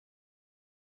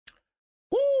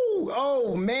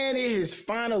Oh man, it is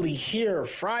finally here.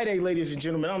 Friday, ladies and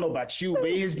gentlemen. I don't know about you, but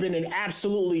it has been an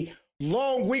absolutely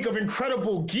long week of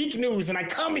incredible geek news, and I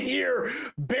come here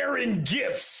bearing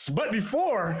gifts. But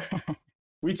before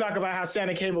we talk about how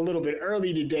Santa came a little bit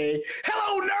early today,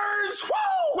 hello, nerds! Woo!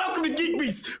 Welcome to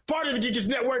GeekBeast, part of the Geekest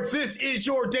Network. This is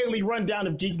your daily rundown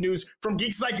of geek news from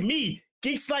geeks like me,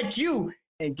 geeks like you,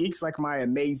 and geeks like my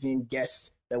amazing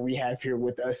guests that we have here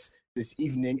with us this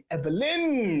evening.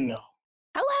 Evelyn!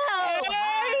 Hello!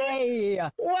 Hey!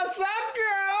 Hi! What's up,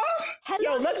 girl?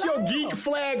 Hello, Yo, let your geek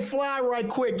flag fly right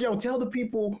quick. Yo, tell the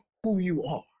people who you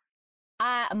are.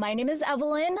 My name is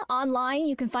Evelyn. Online,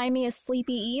 you can find me as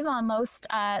Sleepy Eve on most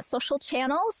social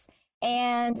channels.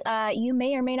 And you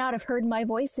may or may not have heard my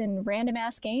voice in random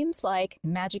ass games like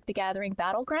Magic the Gathering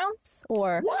Battlegrounds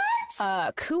or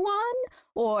Kuon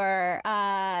or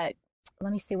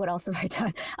let me see, what else have I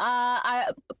done?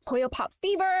 Puyo Pop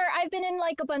Fever. I've been in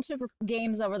like a bunch of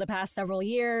games over the past several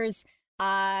years.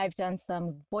 I've done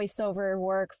some voiceover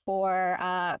work for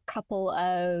a couple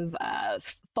of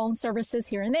phone services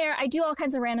here and there. I do all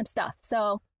kinds of random stuff.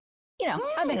 So, you know,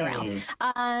 I've been around.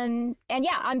 And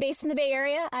yeah, I'm based in the Bay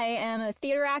Area. I am a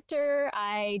theater actor.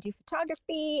 I do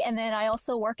photography. And then I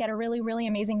also work at a really, really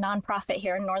amazing nonprofit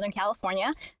here in Northern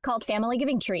California called Family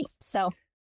Giving Tree. So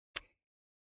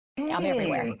I'm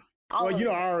everywhere. Well, you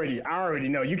know, I already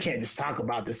know you can't just talk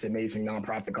about this amazing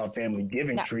nonprofit called Family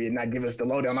Giving Tree and not give us the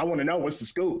lowdown. I want to know, what's the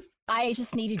scoop? I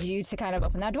just needed you to kind of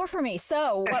open that door for me.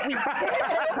 So what we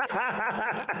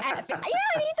I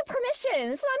need the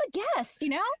permission. So I'm a guest, you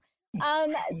know?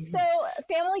 So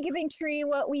Family Giving Tree,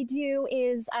 what we do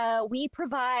is we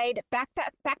provide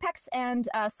backpacks and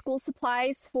school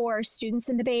supplies for students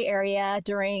in the Bay Area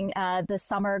during the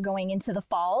summer going into the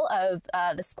fall of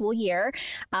the school year.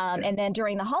 And then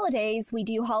during the holidays, we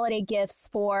do holiday gifts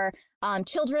for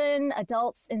children,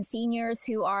 adults, and seniors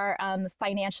who are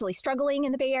financially struggling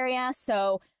in the Bay Area.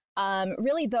 So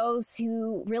really those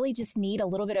who really just need a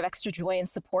little bit of extra joy and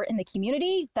support in the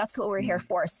community. That's what we're here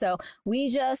for. So we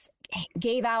just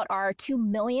gave out our 2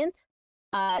 millionth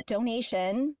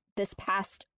donation this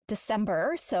past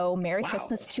December. So Merry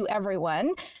Christmas to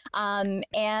everyone.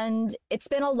 And it's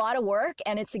been a lot of work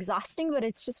and it's exhausting, but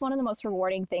it's just one of the most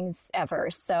rewarding things ever.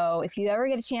 So if you ever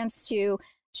get a chance to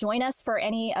join us for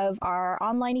any of our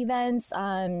online events,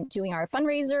 doing our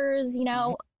fundraisers, you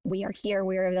know, we are here,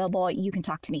 we are available. You can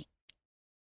talk to me.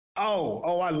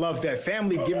 Oh, I love that.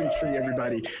 Family Giving Tree,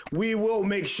 everybody. We will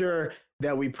make sure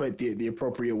that we put the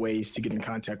appropriate ways to get in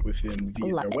contact with them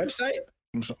via their website.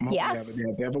 Yes.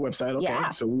 They have a website. Okay. Yeah.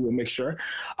 So we will make sure.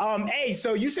 Hey,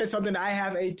 so you said something I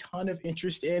have a ton of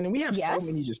interest in, and we have so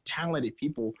many just talented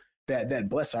people that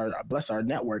bless our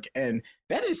network, and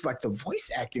that is like the voice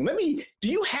acting. Do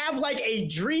you have like a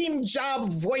dream job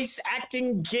voice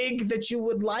acting gig that you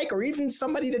would like, or even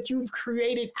somebody that you've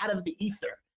created out of the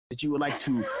ether that you would like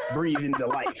to breathe into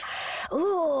life?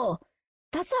 Ooh,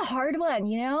 that's a hard one,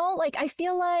 you know? Like I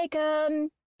feel like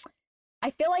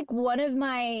one of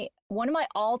my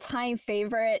all-time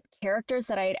favorite characters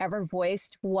that I had ever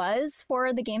voiced was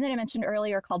for the game that I mentioned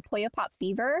earlier called Puyo Pop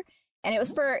Fever. And it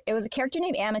was a character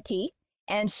named Amity,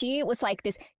 and she was like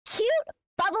this cute,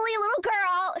 bubbly little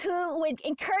girl who would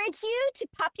encourage you to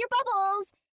pop your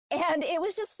bubbles. And it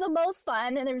was just the most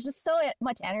fun, and there was just so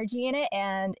much energy in it.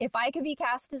 And if I could be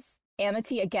cast as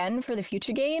Amity again for the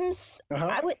future games,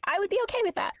 I would be okay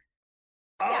with that.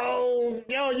 Oh,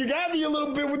 yo, you got me a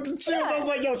little bit with the chills. I was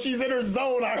like, yo, she's in her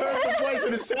zone. I heard the voice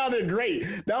and it sounded great.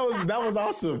 That was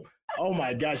awesome. Oh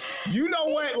my gosh. You know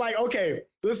what? Like, okay,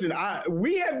 listen,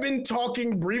 we have been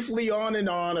talking briefly on and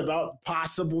on about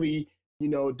possibly, you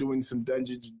know, doing some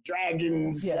Dungeons and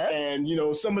Dragons and, you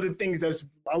know, some of the things that's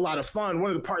a lot of fun.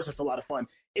 One of the parts that's a lot of fun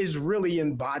is really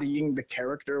embodying the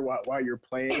character while you're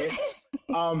playing it.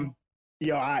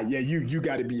 You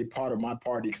got to be a part of my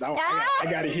party because I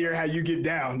got to hear how you get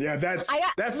down. Yeah,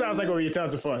 that sounds like it'll be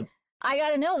tons of fun. I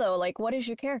got to know though, like, what is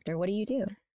your character? What do you do?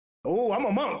 Oh, I'm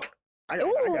a monk. I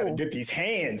gotta get these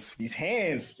hands.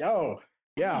 Yo,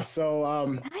 yeah. Nice.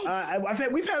 So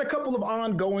we've had a couple of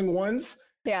ongoing ones.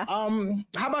 Yeah. How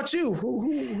about you?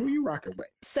 Who you rocking with?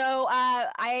 So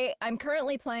I'm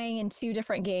currently playing in 2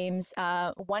 different games.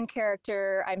 One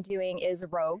character I'm doing is a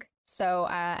rogue. So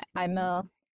I'm a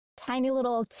tiny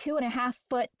little 2.5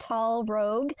 foot tall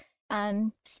rogue.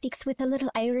 Speaks with a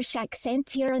little Irish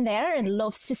accent here and there and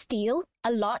loves to steal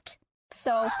a lot.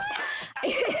 So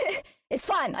it's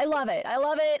fun. I love it. I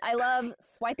love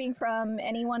swiping from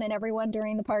anyone and everyone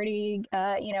during the party,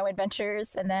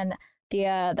 adventures. And then the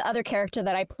other character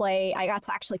that I play, I got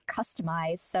to actually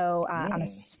customize. So I'm a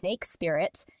snake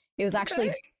spirit. It was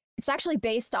actually It's actually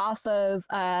based off of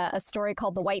a story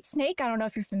called The White Snake. I don't know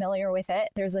if you're familiar with it.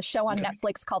 There's a show on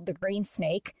Netflix called The Green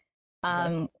Snake,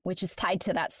 which is tied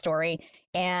to that story.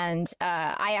 And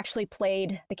I actually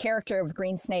played the character of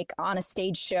Green Snake on a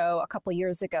stage show a couple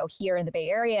years ago here in the Bay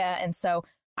Area. And so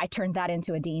I turned that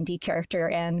into a D&D character,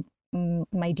 and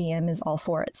my DM is all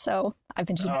for it. So I've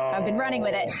been running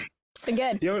with it. It's been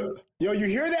good. Yo, you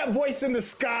hear that voice in the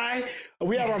sky?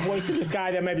 We have our voice in the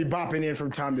sky that may be bopping in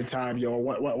from time to time. Yo,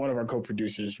 one of our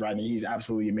co-producers, Rodney, he's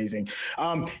absolutely amazing.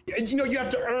 You have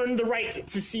to earn the right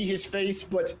to see his face,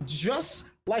 but just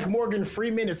like Morgan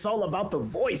Freeman, it's all about the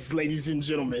voice, ladies and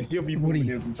gentlemen. He'll be moving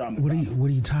in from time to time.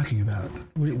 What are you talking about?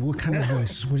 What kind of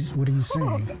voice? What are you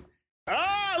saying?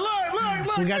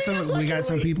 Look. We got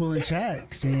some people in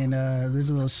chat saying there's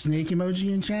a little snake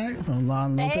emoji in chat from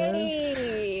Lon Lopez.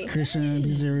 Hey. Christian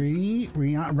Bizzarini,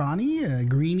 Ronnie,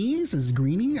 Greenie says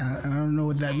Greenie. I don't know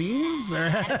what that means.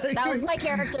 That was my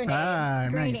character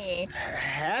name. Greenie. Nice.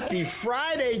 Happy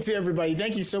Friday to everybody.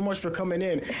 Thank you so much for coming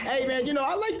in. Hey man,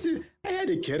 I had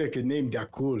a character named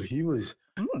Dakul. He was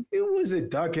a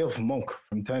dark elf monk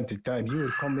from time to time. He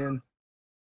would come in,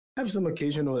 have some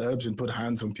occasional herbs, and put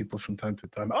hands on people from time to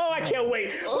time. Oh, I can't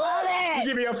wait. Love it. You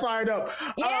get me all fired up.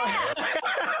 Yeah.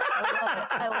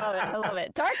 I love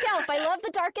it. Dark elf. I love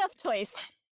the dark elf choice.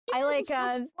 I like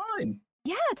fun.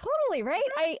 Yeah, totally,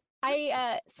 right?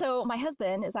 So my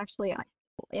husband is actually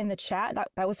in the chat.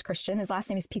 That was Christian. His last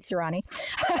name is Pizzurani.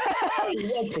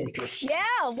 Welcome, Christian.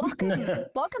 Yeah,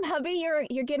 welcome, hubby.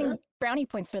 You're getting brownie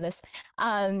points for this.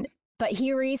 But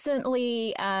he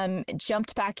recently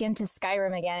jumped back into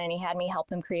Skyrim again, and he had me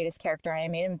help him create his character. I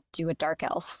made him do a dark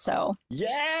elf. So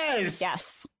yes,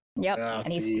 yep.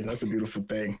 And that's a beautiful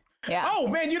thing. Yeah. Oh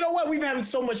man, you know what? We've having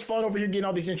so much fun over here getting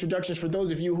all these introductions. For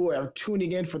those of you who are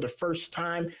tuning in for the first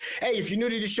time, hey, if you're new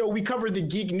to the show, we cover the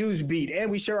geek news beat and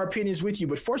we share our opinions with you.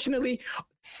 But fortunately,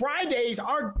 Fridays,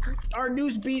 our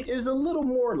news beat is a little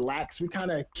more lax. We kind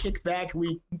of kick back.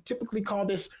 We typically call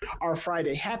this our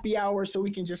Friday happy hour, so we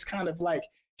can just kind of like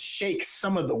shake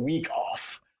some of the week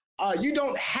off. You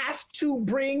don't have to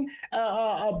bring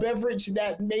a beverage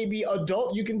that may be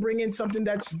adult. You can bring in something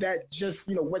that just,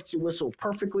 wets your whistle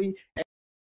perfectly.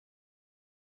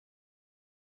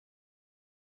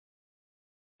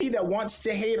 That wants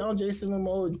to hate on Jason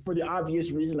Momoa for the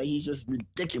obvious reason that he's just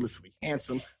ridiculously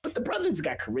handsome. But the brother's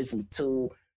got charisma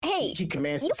too. Hey, he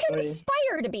commands you can screen.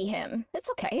 aspire to be him. It's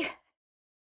okay.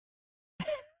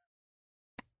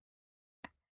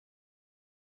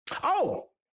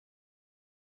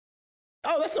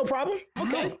 Oh, that's no problem.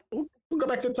 Okay, we'll go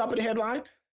back to the top of the headline.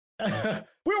 We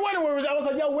were wondering where it was. I was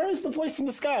like, yo, where is the voice in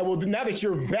the sky? Well, now that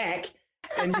you're back,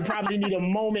 and you probably need a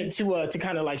moment to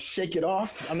kind of like shake it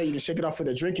off. I know you can shake it off with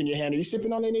a drink in your hand. Are you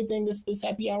sipping on anything this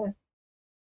happy hour?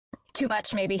 Too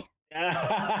much, maybe.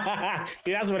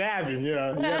 See, that's what happened. You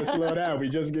gotta slow down. We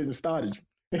just getting started.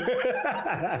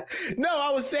 No,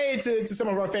 I was saying to some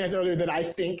of our fans earlier that I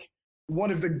think one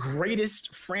of the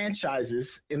greatest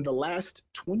franchises in the last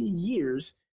 20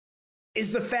 years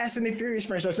is the Fast and the Furious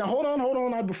franchise. Now, hold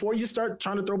on. Before you start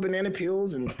trying to throw banana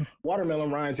peels and watermelon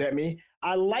rinds at me,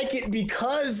 I like it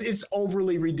because it's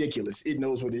overly ridiculous. It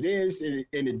knows what it is, and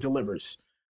it delivers.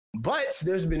 But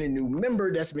there's been a new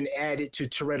member that's been added to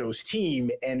Toretto's team,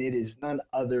 and it is none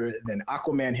other than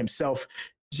Aquaman himself,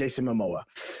 Jason Momoa.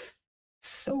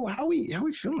 So how we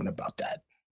feeling about that?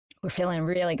 We're feeling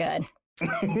really good.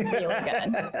 Really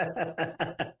good.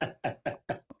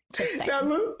 Just saying. Now,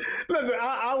 listen,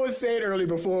 I was saying earlier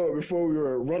before we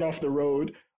were run off the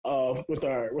road with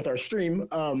our stream.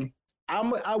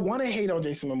 I want to hate on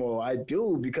Jason Momoa. I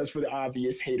do, because for the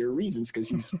obvious hater reasons, because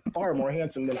he's far more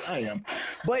handsome than I am.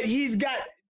 But he's got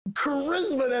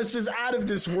charisma that's just out of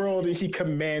this world, and he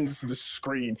commands the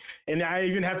screen. And I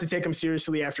even have to take him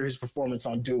seriously after his performance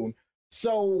on Dune.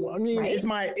 So, I mean, right?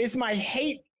 Is my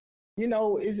hate,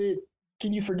 is it?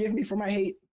 Can you forgive me for my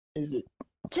hate? Is it?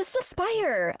 Just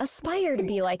aspire to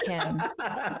be like him.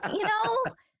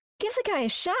 Give the guy a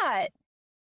shot.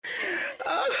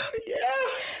 Yeah.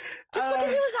 Just look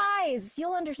into his eyes.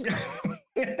 You'll understand.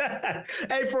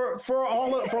 Hey, for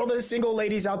all the single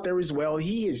ladies out there as well,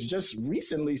 he is just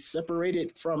recently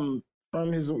separated from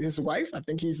his wife. I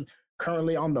think he's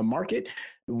currently on the market.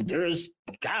 There's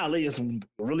is a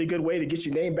really good way to get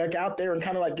your name back out there and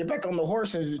kind of like get back on the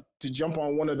horse and to jump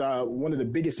on one of the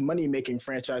biggest money making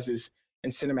franchises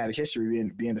in cinematic history,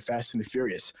 being the Fast and the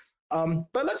Furious.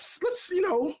 But let's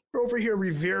we're over here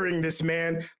revering this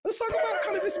man. Let's talk about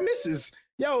kind of his misses.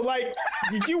 Yo, like,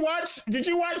 did you watch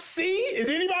C? Is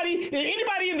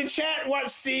anybody in the chat watch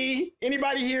C?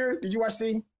 Anybody here? Did you watch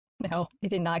C? No, I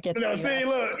did not get to see that.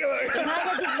 Look. Did not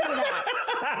get to see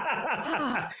that.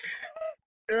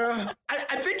 Yeah,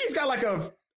 I think he's got like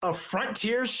a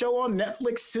frontier show on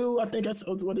Netflix too. I think that's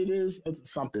what it is.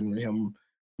 It's something with him,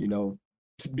 you know,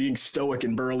 being stoic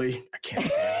and burly. I can't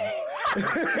stand him.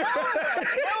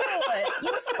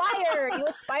 No, you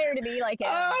aspire to be like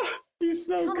him. He's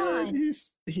so Come good. on.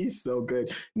 He's so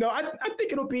good. No, I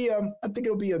think it'll be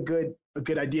a good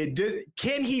idea.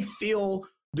 Can he fill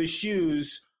the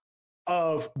shoes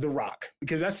of The Rock?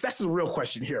 Because that's the real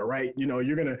question here, right? You know,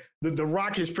 the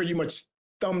Rock has pretty much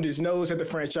thumbed his nose at the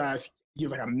franchise.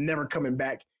 He's like, I'm never coming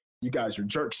back. You guys are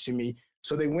jerks to me.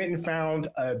 So they went and found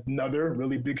another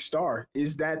really big star.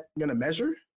 Is that gonna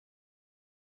measure?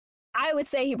 I would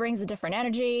say he brings a different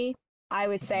energy. I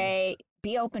would say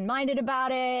be open-minded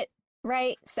about it,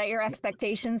 right? Set your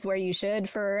expectations where you should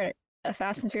for a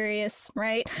Fast and Furious,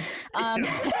 right?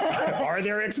 Are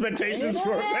there expectations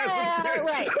for a Fast and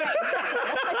Furious? Right.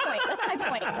 That's my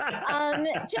point.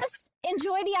 Just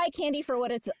enjoy the eye candy for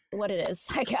what it is,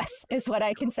 I guess, is what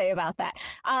I can say about that.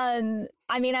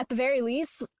 I mean, at the very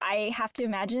least, I have to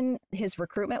imagine his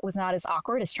recruitment was not as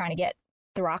awkward as trying to get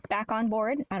The Rock back on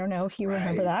board. I don't know if you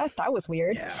remember that. That was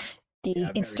weird. Yeah. The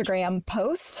Instagram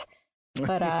post.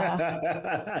 But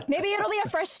maybe it'll be a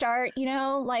fresh start, you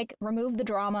know, like remove the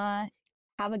drama,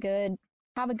 have a good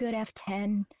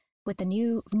F10 with the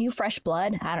new fresh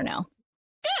blood. I don't know.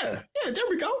 Yeah, there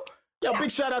we go. Yo, big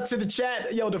shout out to the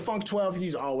chat. Yo, Defunct 12,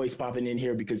 he's always popping in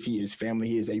here because he is family.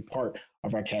 He is a part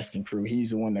of our casting crew.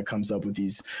 He's the one that comes up with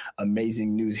these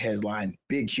amazing news headline.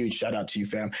 Big, huge shout out to you,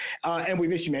 fam. And we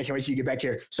miss you, man. Can't wait till you get back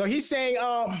here. So he's saying,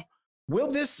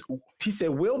 will this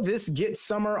get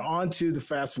Summer onto the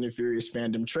Fast and the Furious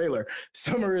fandom trailer?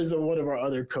 Summer is one of our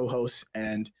other co-hosts,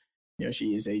 and you know,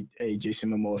 she is a Jason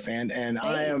Momoa fan, and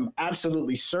I am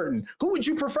absolutely certain. Who would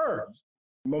you prefer,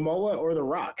 Momoa or The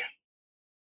Rock?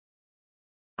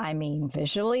 I mean,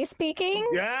 visually speaking,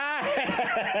 Yeah.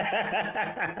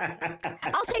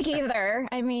 I'll take either.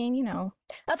 I mean, you know,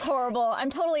 that's horrible. I'm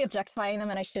totally objectifying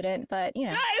them and I shouldn't, but you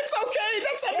know. It's okay.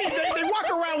 They walk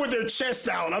around with their chest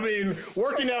out. I mean,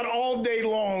 working out all day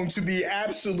long to be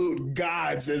absolute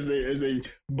gods as they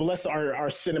bless our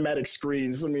cinematic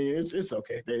screens. I mean, it's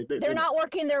okay. They're not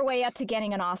working their way up to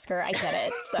getting an Oscar. I get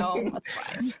it. So that's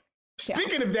fine.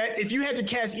 Speaking of that, if you had to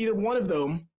cast either one of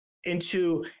them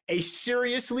into a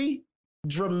seriously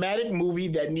dramatic movie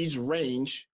that needs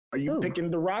range, are you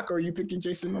picking The Rock or are you picking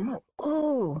Jason Momoa?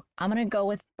 Ooh, I'm gonna go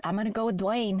with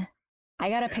Dwayne. I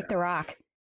gotta pick The Rock.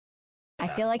 I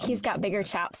feel like he's got bigger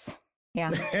chops. Yeah.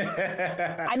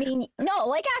 I mean, no,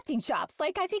 like acting chops.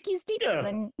 Like I think he's deeper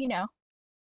than, you know.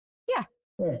 Yeah.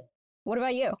 What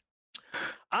about you?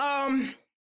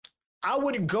 I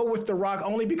would go with The Rock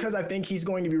only because I think he's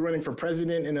going to be running for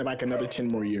president in like another 10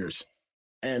 more years.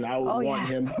 And I would want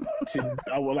him to,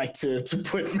 I would like to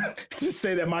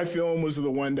say that my film was the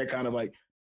one that kind of like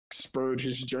spurred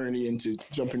his journey into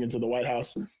jumping into the White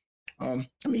House. I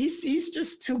mean, he's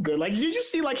just too good. Like, did you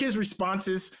see like his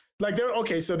responses? Like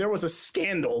so there was a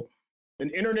scandal,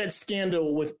 an internet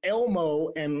scandal with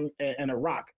Elmo and a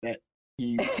Rock that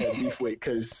he had beef with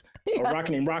because a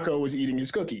Rock named Rocco was eating his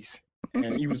cookies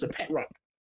and he was a pet Rock.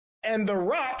 And The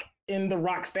Rock, in The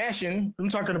Rock fashion, I'm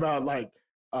talking about like,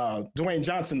 Dwayne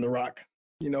Johnson, The Rock,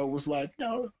 you know, was like,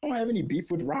 no, I don't have any beef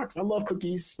with rocks. I love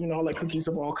cookies. You know, I like cookies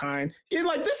of all kinds. He's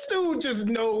like, this dude just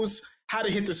knows how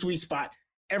to hit the sweet spot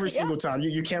every single time.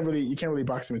 You can't really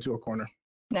box him into a corner.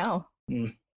 No. No.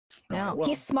 Well,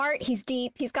 he's smart. He's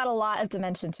deep. He's got a lot of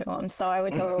dimension to him. So I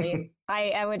would totally,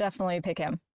 I would definitely pick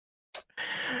him.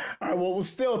 All right, well, we're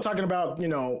still talking about, you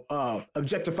know,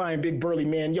 objectifying big burly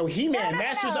men. Yo, He-Man,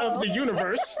 Masters of the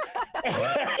Universe.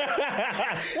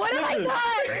 What have I done?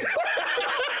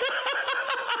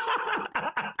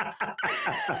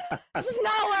 This is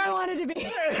not where I wanted to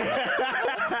be.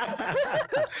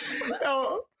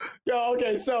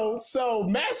 Okay, so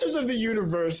Masters of the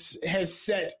Universe has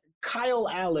set Kyle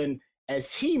Allen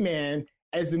as He-Man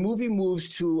as the movie moves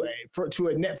to a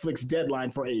Netflix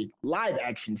deadline for a live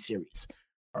action series.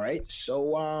 All right,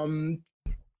 so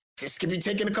this could be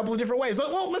taken a couple of different ways.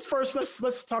 Well,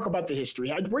 let's talk about the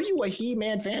history. Were you a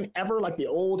He-Man fan ever, like the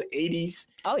old 80s?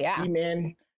 Oh yeah,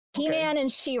 He-Man. He-Man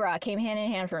and She-Ra came hand in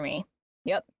hand for me.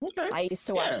 Yep. Okay. I used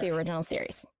to watch the original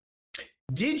series.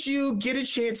 Did you get a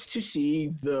chance to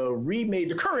see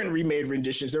the current remade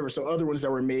renditions? There were some other ones that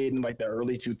were made in like the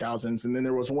early 2000s. And then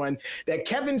there was one that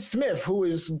Kevin Smith, who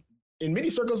is in many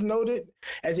circles noted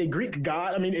as a Greek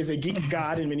god, is a geek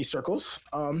god in many circles.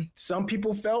 Some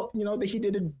people felt, you know, that he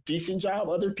did a decent job.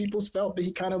 Other people felt that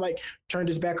he kind of like turned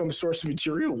his back on the source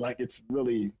material. Like it's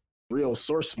really real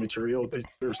source material.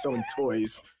 They're selling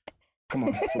toys. Come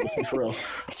on, let's be for real.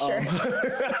 Sure.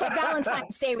 It's like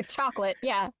Valentine's Day with chocolate.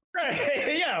 Yeah.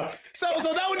 Right. Yeah. So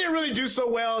that one didn't really do so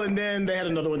well, and then they had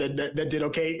another one that did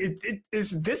okay.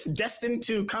 Is this destined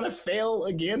to kind of fail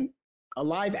again? A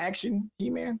live action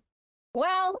He-Man?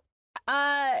 Well,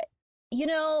 you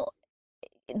know,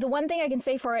 the one thing I can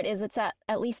say for it is it's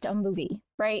at least a movie,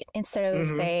 right? Instead of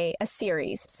say a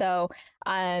series. So,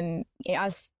 I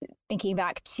was thinking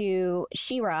back to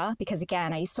She-Ra because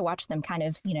again, I used to watch them kind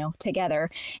of, together.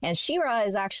 And She-Ra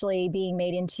is actually being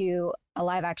made into a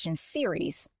live action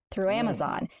series through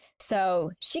Amazon.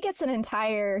 So she gets an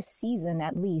entire season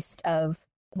at least of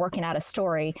working out a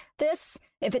story. This,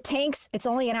 if it tanks, it's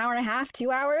only an hour and a half,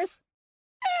 2 hours.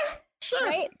 Sure.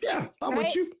 Right? Yeah. I'm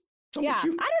with you. I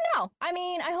don't know. I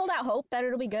mean, I hold out hope that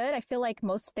it'll be good. I feel like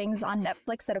most things on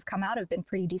Netflix that have come out have been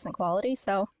pretty decent quality.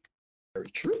 So very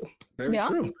true. Very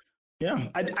true. Yeah.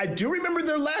 I do remember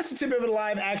their last attempt of a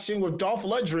live action with Dolph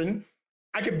Lundgren.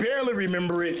 I could barely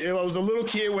remember it. I was a little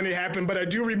kid when it happened, but I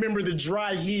do remember the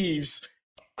dry heaves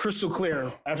crystal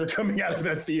clear after coming out of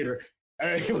that theater.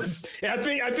 It was. I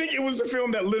think it was the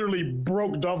film that literally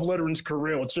broke Dolph Lundgren's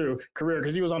career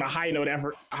because he was on a high note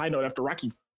after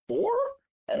Rocky IV.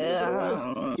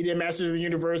 He did Masters of the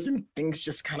Universe, and things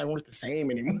just kind of weren't the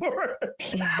same anymore.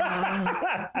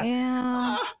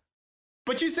 Yeah.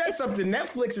 But you said something.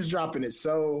 Netflix is dropping it,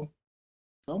 so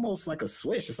it's almost like a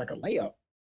swish. It's like a layup.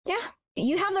 Yeah.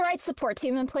 You have the right support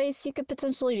team in place. You could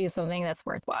potentially do something that's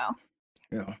worthwhile.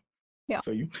 Yeah.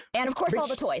 So and of course,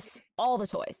 all the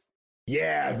toys.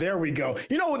 Yeah, there we go.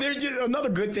 There's another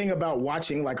good thing about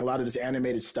watching like a lot of this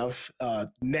animated stuff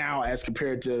now as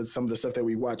compared to some of the stuff that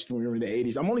we watched when we were in the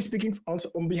 80s. I'm only speaking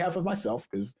on behalf of myself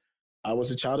because I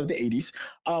was a child of the 80s.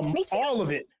 Me too. All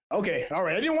of it. Okay. All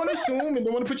right. I didn't want to assume and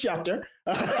didn't want to put you out there.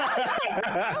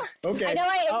 Okay. I know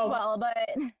I ate well, but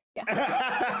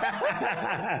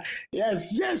yeah.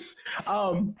 Yes.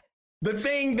 The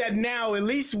thing that now at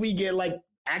least we get like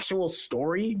actual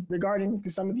story regarding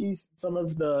some of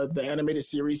the animated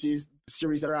series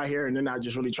that are out here, and they're not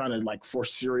just really trying to like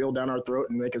force cereal down our throat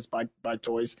and make us buy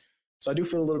toys. So I do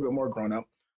feel a little bit more grown up.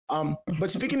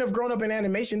 But speaking of grown up in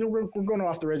animation, we're going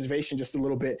off the reservation just a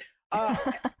little bit.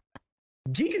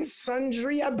 Geek and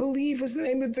Sundry, I believe, was the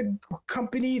name of the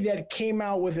company that came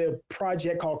out with a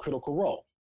project called Critical Role.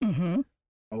 Mm-hmm.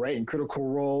 All right, in Critical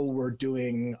Role, we're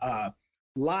doing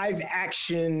live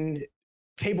action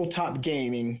tabletop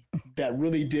gaming that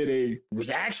really was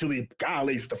actually,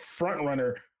 golly, it's the front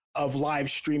runner of live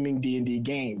streaming D&D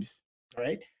games,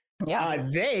 right? Yeah.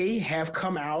 They have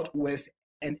come out with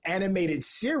an animated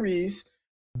series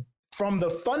from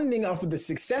the funding of the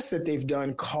success that they've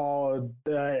done called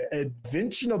The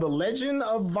Adventure of the Legend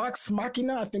of Vox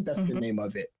Machina. I think that's the name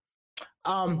of it.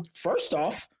 First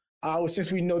off,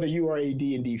 since we know that you are a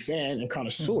D&D fan and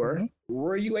connoisseur,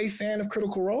 were you a fan of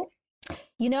Critical Role?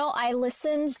 I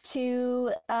listened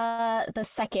to the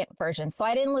second version. So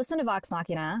I didn't listen to Vox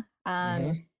Machina,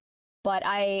 but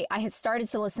I had started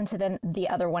to listen to the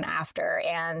other one after,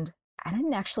 and I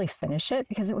didn't actually finish it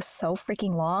because it was so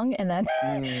freaking long. And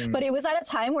then, but it was at a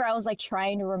time where I was like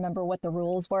trying to remember what the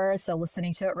rules were. So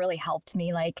listening to it really helped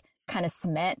me like kind of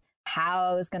cement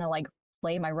how I was going to like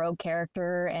play my rogue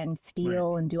character and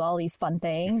steal and do all these fun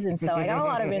things. And so I got a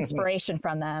lot of inspiration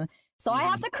from them. So I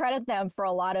have to credit them for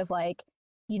a lot of like,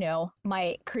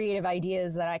 my creative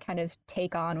ideas that I kind of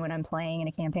take on when I'm playing in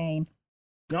a campaign.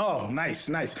 Oh, nice.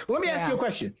 Well, let me ask you a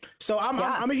question. So I'm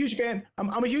a huge fan.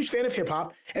 I'm a huge fan of hip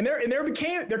hop, and there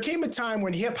came a time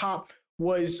when hip hop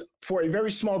was for a very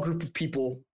small group of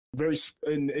people,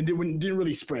 and it didn't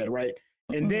really spread, right?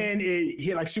 And then it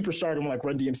hit like superstardom, like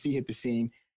Run DMC hit the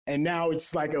scene, and now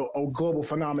it's like a global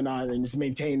phenomenon, and it's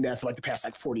maintained that for like the past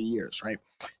like 40 years, right?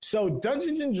 So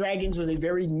Dungeons and Dragons was a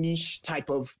very niche type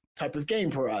of game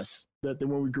for us that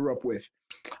when we grew up with.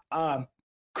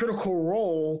 Critical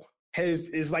Role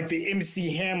is like the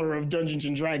MC Hammer of Dungeons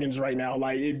and Dragons right now.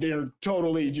 Like they're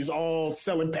totally just all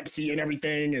selling Pepsi and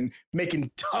everything and making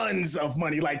tons of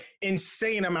money, like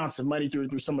insane amounts of money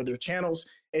through some of their channels.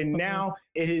 And now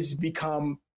it has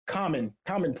become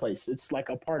commonplace. It's like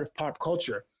a part of pop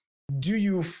culture. Do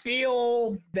you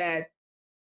feel that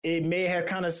it may have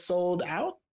kind of sold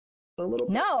out a little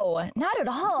bit? No, not at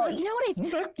all. You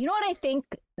know what I think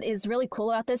is really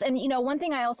cool about this? And one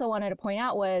thing I also wanted to point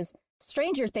out was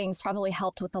Stranger Things probably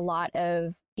helped with a lot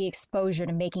of the exposure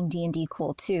to making D&D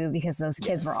cool too, because those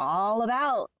kids were all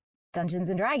about Dungeons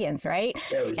and Dragons, right?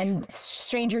 And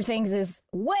Stranger Things is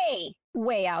way,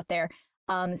 way out there,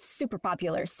 super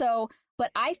popular. So,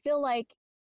 but I feel like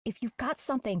if you've got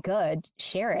something good,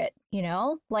 share it,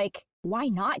 like why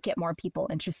not get more people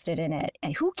interested in it?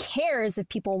 And who cares if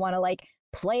people want to like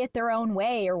play it their own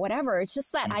way or whatever. It's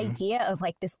just that idea of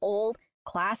like this old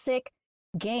classic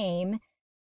game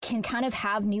can kind of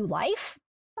have new life.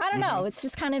 I don't know. It's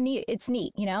just kind of neat. It's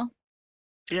neat, you know?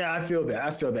 Yeah, I feel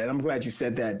that. I'm glad you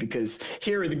said that, because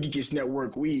here at the Geekiest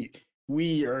Network, we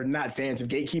are not fans of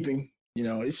gatekeeping. You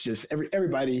know, it's just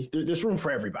everybody, there's room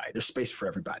for everybody. There's space for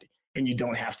everybody. And you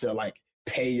don't have to like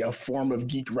pay a form of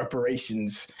geek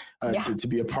reparations to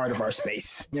be a part of our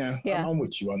space. Yeah. I'm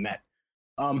with you on that.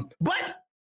 But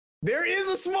there is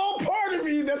a small part of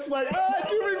me that's like, I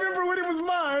do remember when it was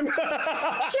mine.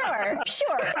 Sure.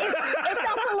 It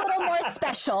felt a little more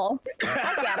special.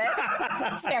 I get it.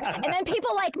 It's fair. And then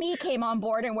people like me came on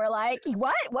board and were like,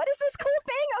 what? What is this cool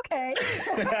thing? Okay.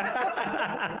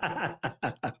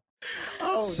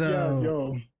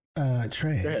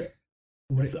 Trey,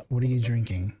 what are you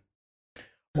drinking?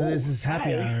 This is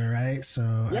happy hour, right? So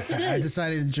I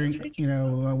decided to drink,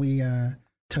 while we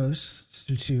toast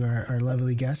to our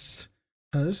lovely guest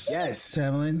host. Yes. To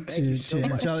Evelyn, to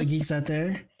Jolly Geeks out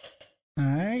there. All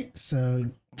right. So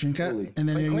drink up. And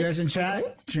then you guys in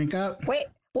chat, drink up. Wait,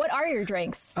 what are your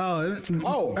drinks?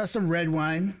 That's some red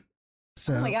wine.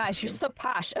 So. Oh my gosh, you're so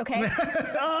posh. Okay.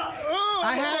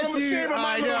 I had to.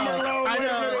 I know.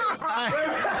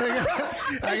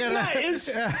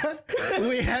 It's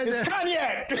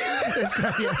cognac. It's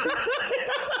cognac.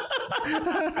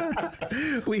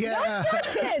 We had.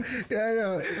 I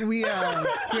know. We okay.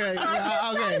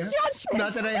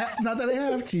 Not that I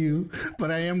have to,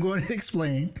 but I am going to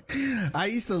explain. I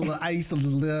used to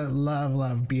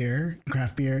love beer,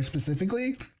 craft beer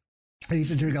specifically. I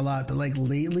used to drink a lot, but like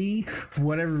lately, for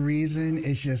whatever reason,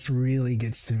 it just really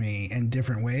gets to me in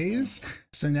different ways.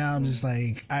 So now I'm just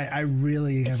like, I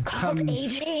really have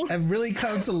I've really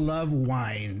come to love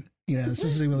wine,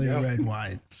 especially really red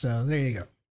wine. So there you go.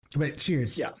 But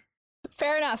cheers. Yeah.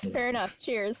 Fair enough.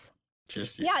 Cheers.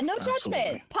 Cheers. Yeah, no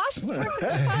judgment. Posh is perfectly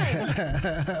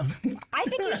fine. I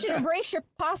think you should embrace your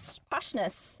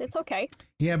poshness. It's okay.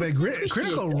 Yeah, but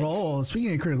Critical Role,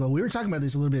 speaking of Critical, we were talking about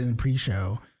this a little bit in the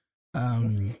pre-show.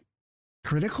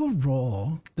 Critical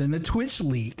Role, then the Twitch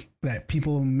leak that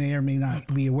people may or may not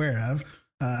be aware of.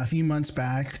 A few months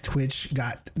back, Twitch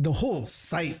the whole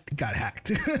site got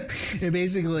hacked. It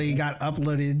basically got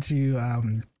uploaded to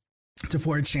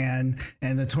 4chan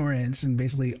and the torrents, and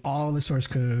basically all the source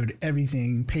code,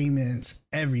 everything, payments,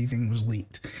 everything was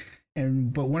leaked.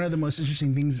 But one of the most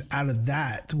interesting things out of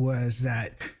that was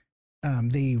that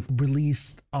they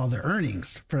released all the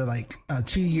earnings for like a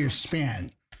 2-year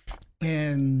span.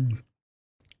 And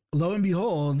lo and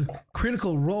behold,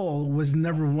 Critical Role was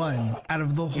number 1 out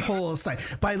of the whole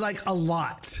site by like a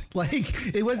lot.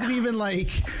 Like it wasn't even like,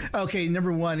 okay,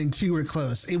 number 1 and 2 were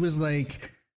close. It was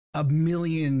like a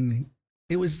million.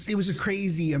 It was a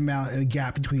crazy amount of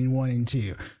gap between 1 and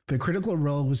 2. But Critical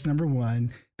Role was number 1.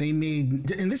 They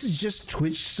made, and this is just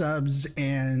Twitch subs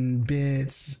and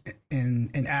bits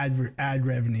and ad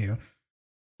revenue.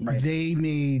 Right. They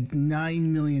made $9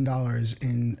 million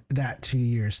in that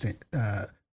 2-year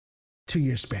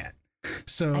span.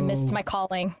 So I missed my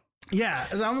calling. Yeah,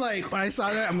 so I'm like, when I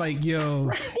saw that, I'm like,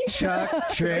 yo, Chuck,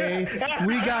 Trey,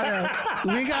 we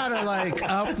gotta like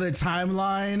up the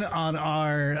timeline on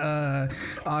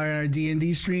our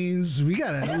D&D streams. We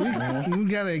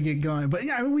gotta get going. But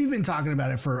yeah, I mean, we've been talking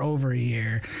about it for over a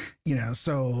year,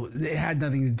 so it had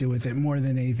nothing to do with it more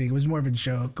than anything. It was more of a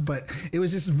joke, but it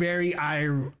was just very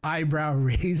eyebrow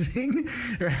raising,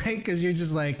 right? Because you're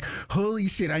just like, holy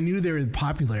shit, I knew they were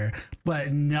popular,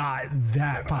 but not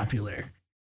that popular.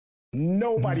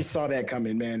 Nobody saw that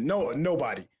coming, man. No,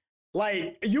 nobody.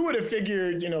 Like you would have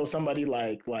figured, somebody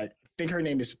like I think her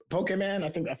name is Pokemon. I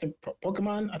think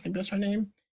Pokemon. I think that's her name.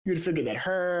 You would figure that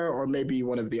her, or maybe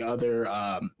one of the other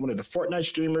one of the Fortnite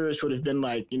streamers would have been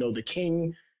like, the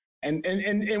king. And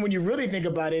when you really think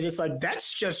about it, it's like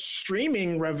that's just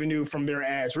streaming revenue from their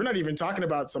ads. We're not even talking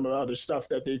about some of the other stuff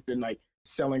that they've been like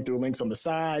selling through links on the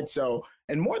side. So,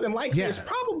 and more than likely, it's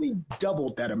probably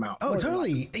doubled that amount. Oh,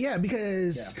 totally. Yeah,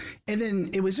 because, and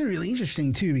then it was really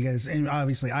interesting too, because, and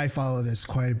obviously I follow this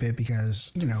quite a bit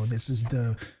because, this is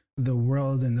the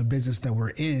world and the business that we're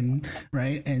in,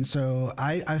 right? And so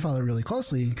I follow it really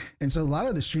closely. And so a lot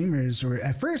of the streamers were,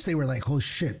 at first they were like, oh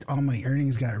shit, all my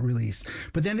earnings got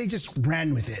released. But then they just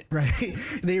ran with it, right?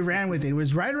 They ran with it. It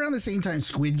was right around the same time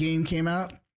Squid Game came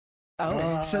out.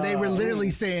 Oh. So they were literally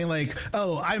saying like,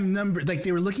 oh, I'm like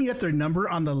they were looking at their number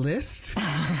on the list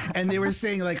and they were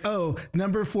saying like, oh,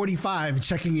 number 45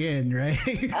 checking in, right?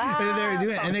 And they were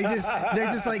doing it. And they're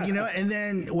just like, and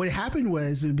then what happened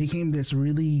was it became this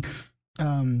really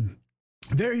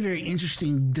very, very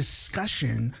interesting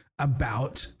discussion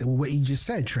about what you just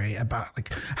said, Trey, about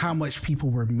like how much people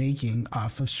were making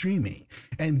off of streaming.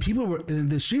 And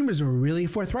the streamers were really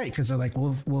forthright because they're like,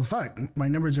 well, fuck, my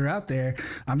numbers are out there.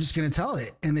 I'm just going to tell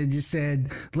it. And they just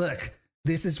said, look,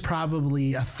 this is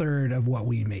probably a third of what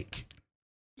we make.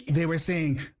 They were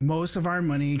saying most of our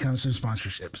money comes from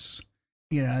sponsorships.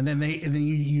 You know, and then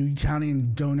you count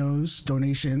in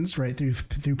donations, right, through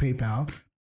PayPal.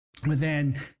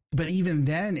 But even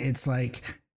then, it's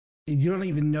like you don't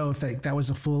even know if that was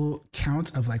a full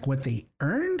count of like what they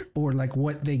earned or like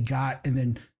what they got, and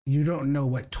then you don't know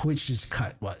what Twitch's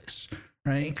cut was,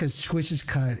 right? Because Twitch's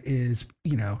cut is,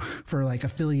 you know, for like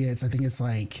affiliates, I think it's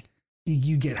like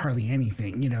you get hardly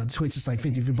anything. You know, Twitch is like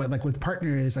 50, but like with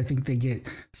partners, I think they get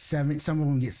some of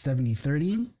them get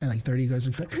 70-30, and like 30 goes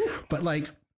to, but like.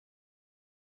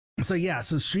 So yeah,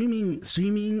 so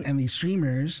streaming and these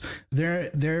streamers,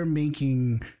 they're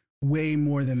making way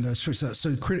more than those.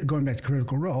 So going back to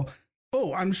Critical Role,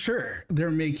 I'm sure they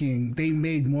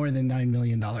made more than $9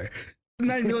 million. $9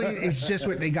 million is just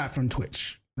what they got from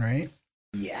Twitch, right?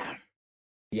 Yeah.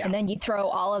 And then you throw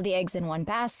all of the eggs in one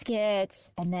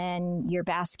basket, and then your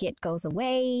basket goes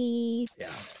away. Yeah.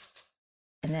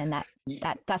 And then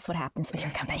that's what happens with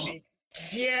your company.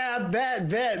 Yeah,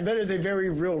 that is a very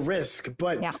real risk,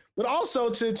 but also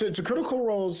to Critical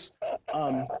Role's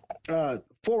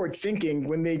forward thinking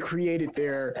when they created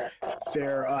their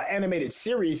animated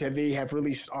series that they have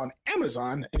released on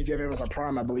Amazon, and if you have Amazon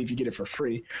Prime, I believe you get it for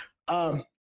free. I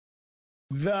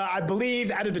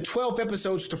believe out of the 12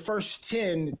 episodes, the first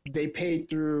 10 they paid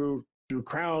through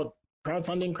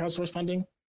crowdsource funding.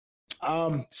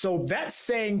 So that's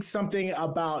saying something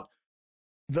about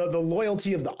the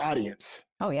loyalty of the audience.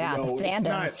 Oh yeah, you know, the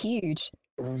fandom is huge.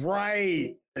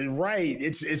 Right.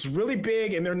 It's really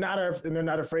big, and they're not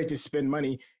afraid to spend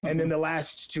money. Mm-hmm. And then the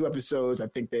last 2 episodes, I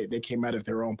think they came out of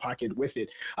their own pocket with it.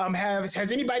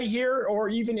 Has anybody here or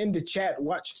even in the chat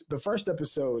watched the first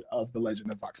episode of The Legend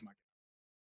of Vox Machina?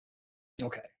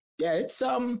 Okay. Yeah,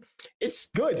 it's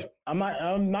good. I'm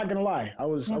not gonna lie. I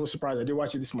was surprised. I did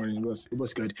watch it this morning. It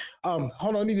was good. Hold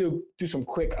on, let me do some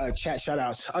quick chat shout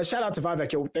outs. Shout out to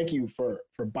Vivek. Yo, thank you for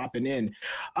bopping in.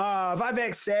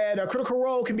 Vivek said Critical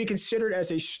Role can be considered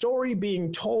as a story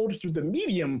being told through the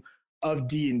medium of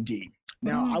D&D.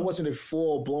 Now, I wasn't a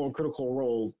full blown Critical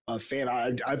Role fan.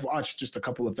 I've watched just a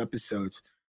couple of episodes,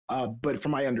 but from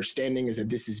my understanding is that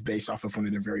this is based off of one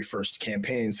of their very first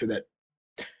campaigns, so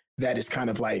that is kind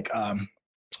of like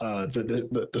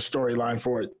the storyline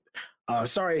for it.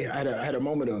 Sorry, I had a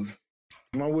moment of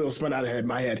my wheels spun out of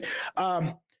my head.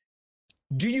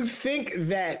 Do you think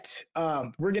that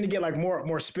we're going to get like more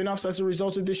spinoffs as a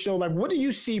result of this show? Like, what do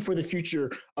you see for the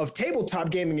future of tabletop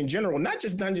gaming in general? Not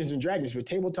just Dungeons and Dragons, but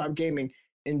tabletop gaming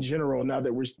in general. Now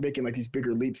that we're making like these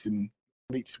bigger leaps with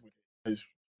it, because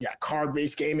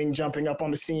card-based gaming jumping up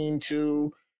on the scene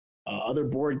too. Other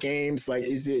board games, like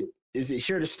is it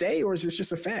here to stay, or is this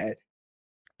just a fad?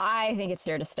 I think it's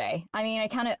here to stay. I mean,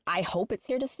 I hope it's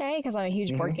here to stay because I'm a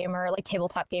huge board gamer, like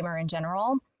tabletop gamer in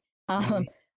general.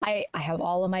 I have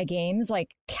all of my games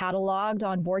like cataloged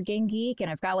on Board Game Geek, and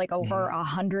I've got like over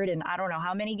 100 and I don't know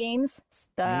how many games.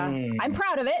 I'm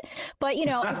proud of it, but you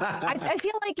know, I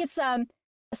feel like it's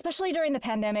especially during the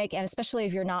pandemic, and especially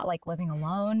if you're not like living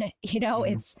alone, you know,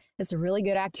 it's a really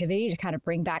good activity to kind of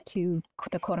bring back to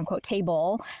the quote unquote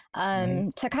table,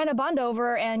 to kind of bond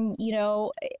over. And, you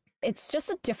know, it's just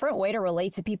a different way to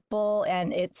relate to people.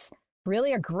 And it's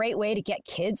really a great way to get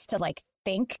kids to like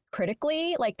think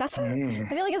critically. Like I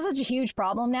feel like it's such a huge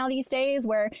problem now these days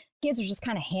where kids are just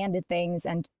kind of handed things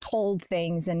and told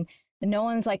things, and no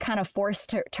one's like kind of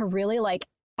forced to really like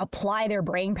apply their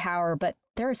brain power. But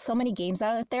there are so many games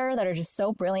out there that are just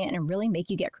so brilliant and really make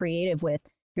you get creative with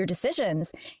your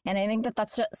decisions. And I think that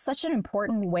that's just such an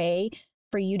important way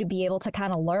for you to be able to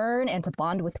kind of learn and to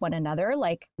bond with one another.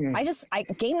 Like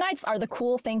game nights are the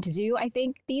cool thing to do, I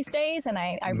think, these days. And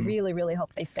I really, really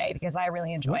hope they stay because I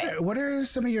really enjoy it. What are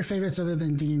some of your favorites other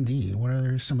than D&D? What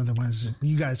are some of the ones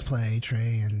you guys play,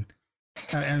 Trey and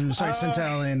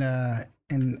Centel and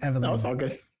Evelyn? No, it's all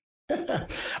good.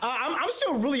 I'm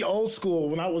still really old school.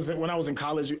 When I was in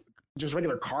college, just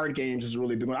regular card games is a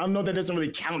really big one. I know that doesn't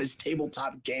really count as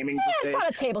tabletop gaming. It's not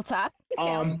a tabletop.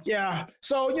 Yeah.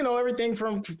 So, you know, everything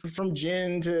from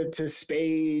gin to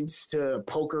spades to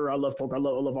poker. I love poker. I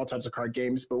love all types of card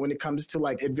games. But when it comes to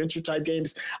like adventure type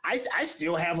games, I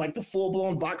still have like the full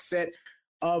blown box set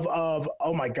of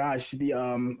oh my gosh, the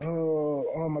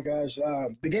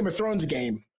Game of Thrones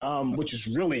game, which is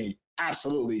really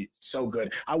absolutely so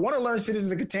good. I want to learn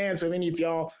Citizens of Catan, so if any of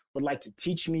y'all would like to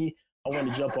teach me, I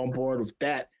want to jump on board with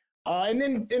that. And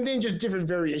then just different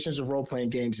variations of role playing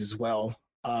games as well,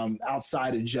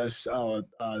 outside of just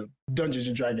Dungeons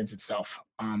and Dragons itself.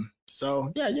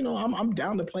 So yeah, I'm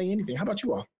down to play anything. How about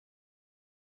you all?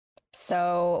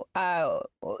 So,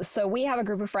 so we have a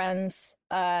group of friends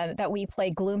that we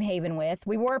play Gloomhaven with.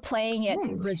 We were playing it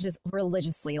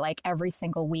religiously, like every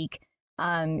single week.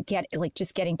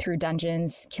 Just getting through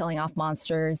dungeons, killing off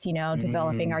monsters,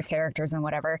 developing our characters and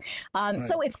whatever. Right.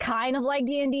 So it's kind of like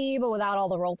D&D, but without all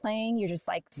the role playing. You're just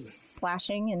like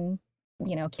slashing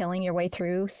and killing your way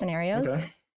through scenarios.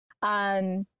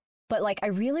 Okay. But like I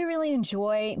really, really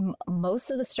enjoy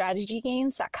most of the strategy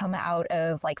games that come out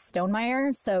of like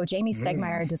Stonemaier. So Jamie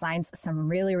Stegmaier designs some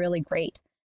really, really great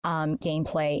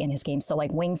gameplay in his games. So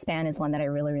like Wingspan is one that I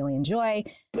really, really enjoy.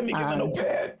 Let me get my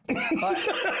notepad.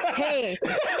 Hey,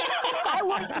 I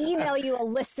will email you a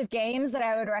list of games that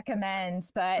I would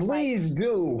recommend, but please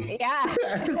do. Yeah.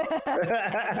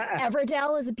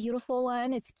 Everdell is a beautiful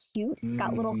one. It's cute. It's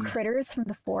got little critters from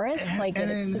the forest. Like,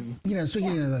 and then, speaking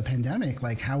of the pandemic,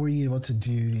 like how were you able to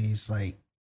do these? Like,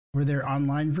 were there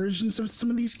online versions of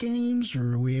some of these games,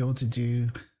 or were we able to do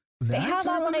that? They have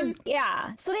online,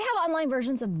 yeah. So they have online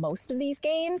versions of most of these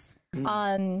games.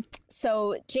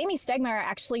 So Jamie Stegmaier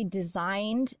actually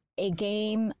designed a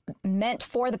game meant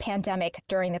for the pandemic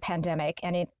during the pandemic,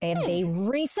 and they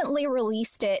recently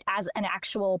released it as an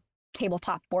actual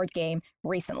tabletop board game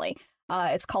recently.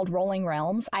 It's called Rolling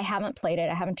Realms. I haven't played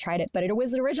it. I haven't tried it, but it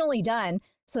was originally done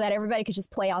so that everybody could just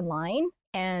play online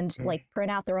and like print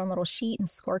out their own little sheet and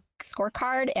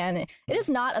scorecard. And it is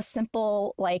not a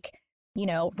simple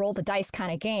roll the dice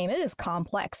kind of game. It is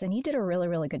complex, and he did a really,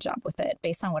 really good job with it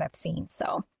based on what I've seen.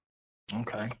 So,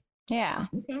 okay. Yeah.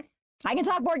 Okay. I can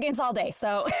talk board games all day,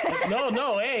 so.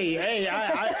 No. Hey,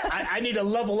 I need to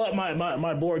level up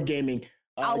my board gaming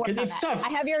because it's tough. I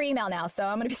have your email now, so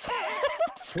I'm going to be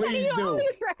please do all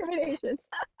these recommendations.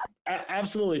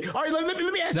 Absolutely. All right, let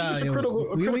me ask you just a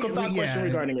critical thought question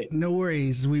regarding it. No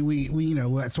worries. We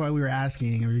that's why we were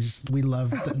asking. We love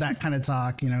that kind of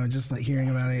talk. Just like hearing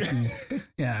about it. And,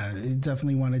 yeah, we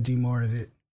definitely want to do more of it.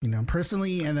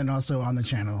 Personally, and then also on the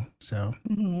channel. So.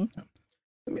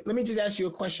 Let me just ask you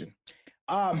a question.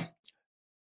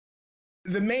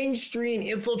 The mainstream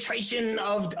infiltration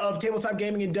of tabletop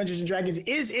gaming and Dungeons and Dragons,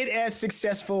 is it as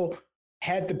successful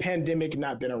had the pandemic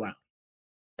not been around?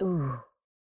 Ooh.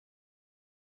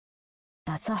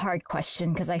 That's a hard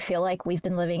question because I feel like we've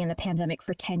been living in the pandemic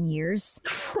for 10 years.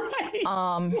 Right.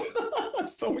 I'm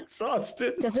so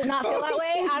exhausted. Does it not feel that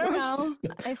way? I don't know.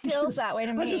 It feels that way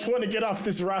to me. I just want to get off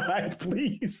this ride,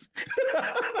 please.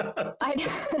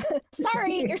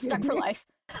 Sorry, you're stuck for life.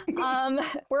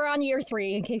 We're on year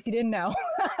 3, in case you didn't know.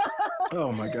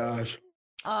 Oh my gosh.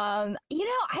 I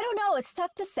don't know. It's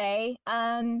tough to say.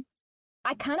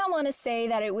 I kind of want to say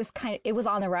that it was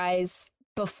on the rise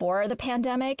before the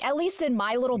pandemic, at least in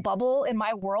my little bubble, in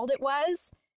my world, it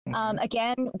was.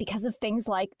 Again, because of things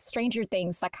like Stranger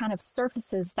Things, that kind of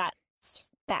surfaces that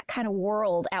kind of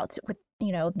world out with,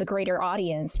 the greater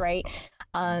audience, right?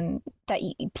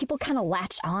 People kind of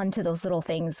latch on to those little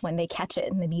things when they catch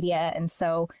it in the media. And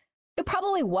so it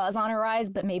probably was on a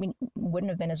rise, but maybe wouldn't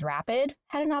have been as rapid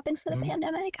had it not been for the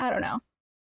pandemic. I don't know.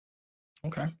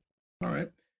 Okay. All right.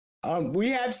 We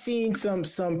have seen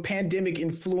some pandemic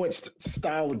influenced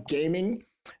style of gaming.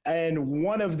 And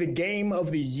one of the game of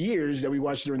the years that we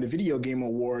watched during the Video Game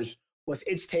Awards was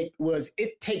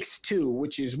It Takes Two,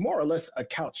 which is more or less a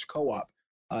couch co-op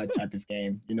type of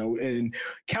game, and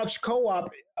couch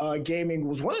co-op gaming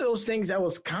was one of those things that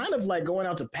was kind of like going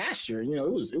out to pasture.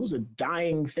 It was a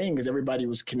dying thing as everybody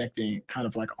was connecting kind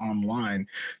of like online.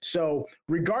 So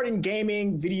regarding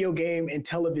gaming, video game, and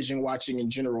television watching in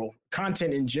general,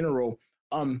 content in general,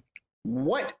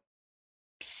 what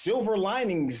silver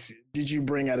linings did you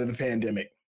bring out of the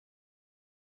pandemic?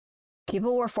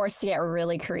 People were forced to get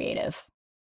really creative.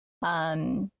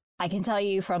 I can tell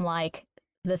you from like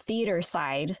the theater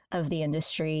side of the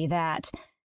industry that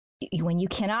when you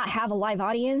cannot have a live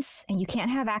audience and you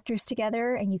can't have actors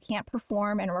together and you can't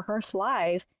perform and rehearse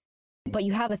live, but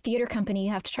you have a theater company,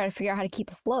 you have to try to figure out how to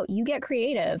keep afloat. You get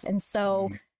creative. And so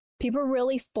people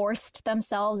really forced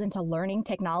themselves into learning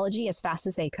technology as fast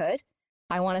as they could.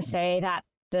 I want to say that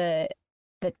the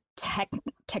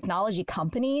technology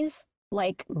companies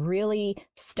like really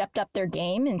stepped up their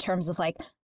game in terms of like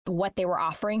what they were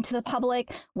offering to the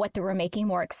public, what they were making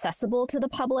more accessible to the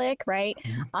public, right?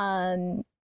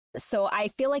 So I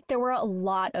feel like there were a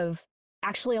lot of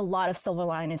silver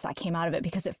linings that came out of it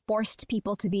because it forced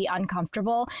people to be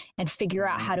uncomfortable and figure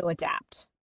out how to adapt.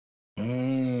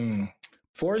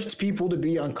 Forced people to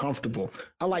be uncomfortable.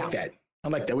 I like that.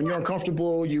 When you're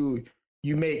uncomfortable, you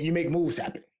make moves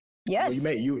happen. Yes.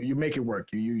 You make it work.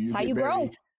 You That's how get you grow.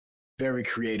 very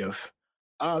creative.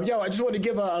 I just want to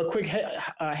give a quick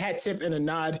hat tip and a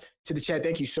nod to the chat.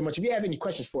 Thank you so much. If you have any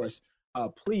questions for us,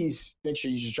 please make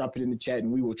sure you just drop it in the chat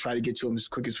and we will try to get to them as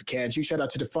quick as we can. Huge shout out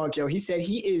to the Funk. He said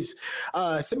he is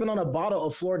sipping on a bottle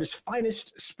of Florida's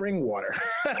finest spring water.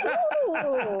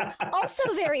 Ooh,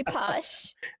 also very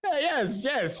posh. Yes.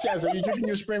 So you're drinking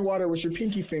your spring water with your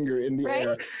pinky finger in the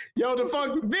air. Yo, the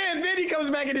Funk. Then he comes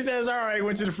back and he says, all right,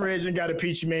 went to the fridge and got a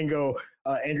peach mango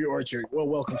Angry Orchard. Well,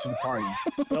 welcome to the party.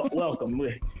 Welcome.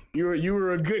 You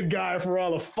were a good guy for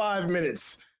all of 5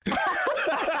 minutes.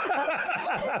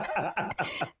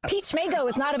 Peach mango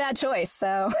is not a bad choice.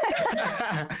 So,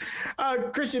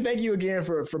 Christian, thank you again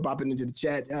for bopping into the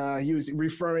chat. He was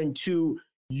referring to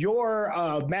your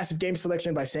massive game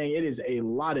selection by saying it is a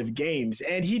lot of games,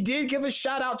 and he did give a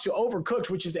shout out to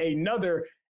Overcooked, which is another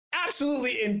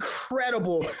absolutely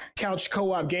incredible couch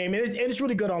co-op game, and it's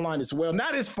really good online as well.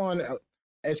 Not as fun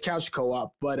as couch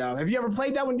co-op, but have you ever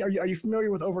played that one? Are you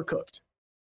familiar with Overcooked?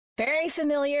 Very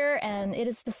familiar, and it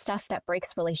is the stuff that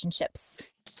breaks relationships.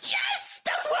 Yes,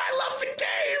 that's why I love the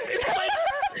game. It's like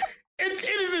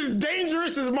it is as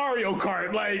dangerous as Mario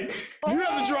Kart. Like you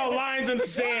have to draw lines in the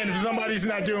sand if somebody's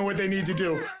not doing what they need to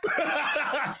do.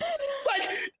 It's like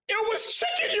it was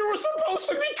chicken you were supposed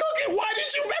to be cooking. Why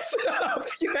did you mess it up?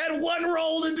 You had one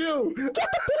role to do. Get the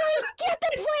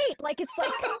plate. Like it's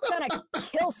like gonna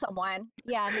kill someone.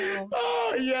 Yeah, no.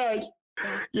 Oh yeah.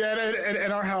 Yeah,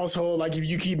 in our household, like if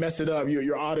you keep messing up,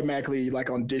 you're automatically like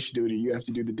on dish duty. You have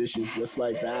to do the dishes. That's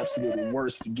like the absolute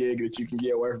worst gig that you can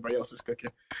get where everybody else is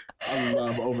cooking. I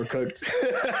love Overcooked.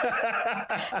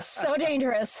 So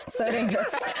dangerous.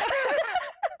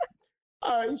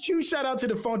 Huge shout out to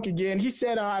the Funk again. He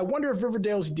said, I wonder if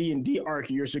Riverdale's D&D arc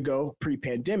years ago,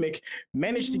 pre-pandemic,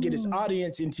 managed to get its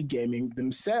audience into gaming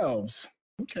themselves.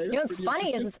 Okay, you know what's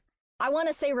funny is I want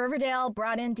to say Riverdale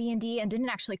brought in D&D and didn't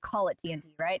actually call it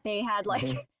D&D, right? They had like,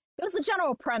 it was the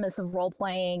general premise of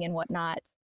role-playing and whatnot.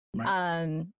 Right.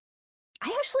 I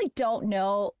actually don't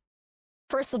know.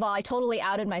 First of all, I totally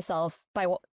outed myself by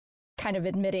kind of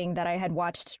admitting that I had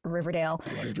watched Riverdale.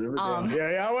 I wasn't going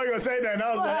to say that.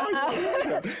 I was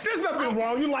like, there's nothing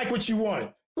wrong. You like what you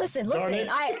want. Listen,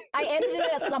 I ended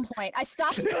it at some point. I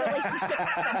stopped the relationship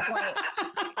at some point.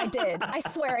 I did. I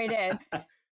swear I did.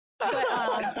 But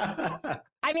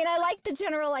I mean, I like the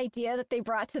general idea that they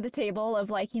brought to the table of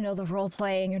like, you know, the role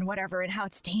playing and whatever and how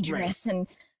it's dangerous. Right.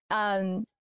 And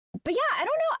but yeah, I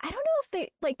don't know if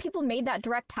they like people made that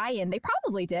direct tie-in. They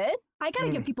probably did. I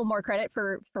gotta give people more credit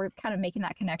for kind of making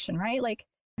that connection, right? Like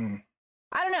I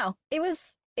don't know. It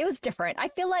was different. I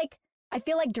feel like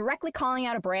directly calling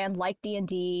out a brand like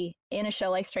D&D in a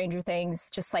show like Stranger Things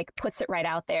just like puts it right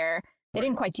out there. They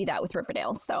didn't quite do that with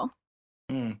Riverdale, so.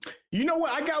 You know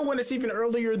what? I got one that's even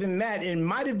earlier than that and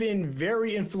might have been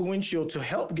very influential to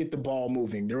help get the ball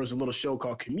moving. There was a little show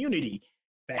called Community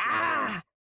back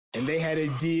and they had a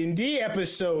D&D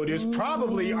episode. It's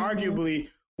probably arguably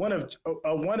one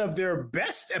of their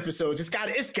best episodes. It's got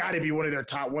to be one of their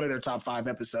top 5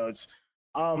 episodes.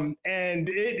 And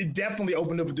it definitely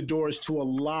opened up the doors to a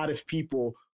lot of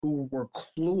people who were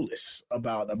clueless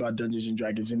about Dungeons and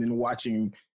Dragons, and then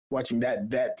watching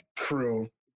that crew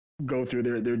go through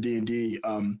their D&D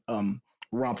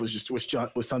romp was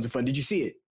tons of fun. Did you see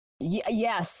it?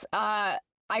 Yes. I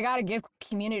gotta give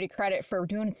Community credit for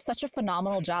doing such a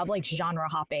phenomenal job, like genre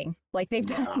hopping. Like they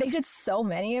did so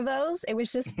many of those. It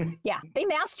was just they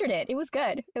mastered it. It was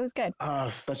good.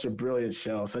 Such a brilliant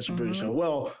show.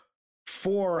 Well,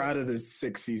 4 out of the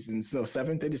 6 seasons. No,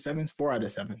 7. They did 7. 4 out of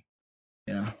 7.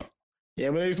 Yeah.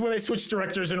 When they switch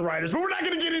directors and writers, but we're not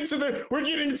going to get into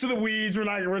the weeds. We're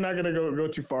not going to go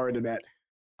too far into that.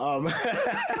 My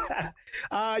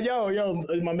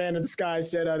man in the sky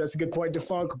said that's a good point,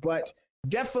 Defunk, but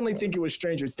definitely think it was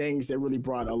Stranger Things that really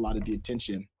brought a lot of the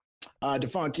attention.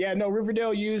 Defunk,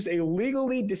 Riverdale used a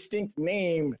legally distinct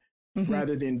name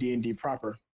rather than D&D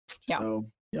proper. Yeah. So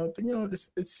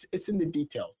it's in the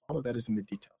details. All of that is in the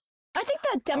details. I think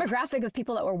the demographic of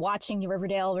people that were watching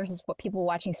Riverdale versus what people were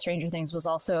watching Stranger Things was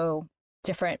also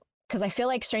different, because I feel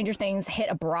like Stranger Things hit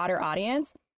a broader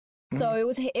audience. So it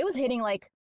was hitting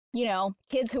like, you know,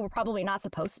 kids who were probably not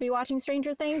supposed to be watching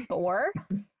Stranger Things but were,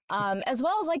 as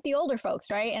well as like the older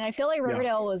folks, right? And I feel like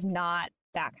Riverdale was not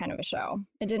that kind of a show.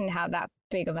 It didn't have that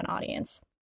big of an audience.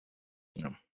 Yeah.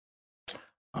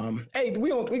 Hey,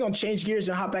 we're gonna change gears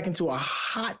and hop back into a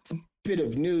hot bit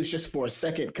of news just for a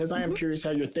second, because I am curious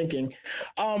how you're thinking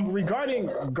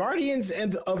regarding Guardians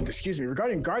of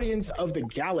the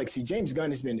Galaxy. James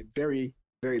Gunn has been very,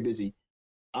 very busy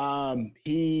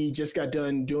He just got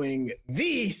done doing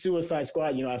the Suicide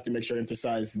Squad. You know, I have to make sure to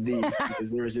emphasize the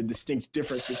because there is a distinct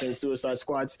difference between Suicide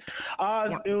Squads.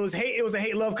 It was a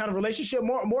hate-love kind of relationship,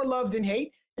 more love than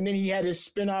hate. And then he had his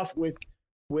spinoff with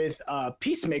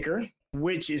Peacemaker,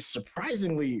 which is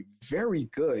surprisingly very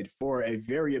good for a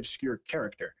very obscure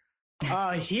character.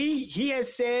 He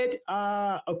has said,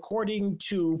 according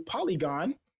to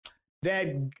Polygon,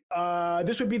 that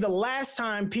this would be the last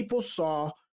time people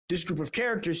saw this group of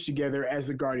characters together as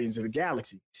the Guardians of the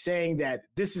Galaxy, saying that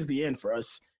this is the end for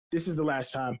us. This is the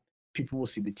last time people will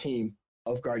see the team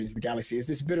of Guardians of the Galaxy. Is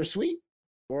this bittersweet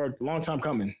or a long time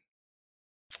coming?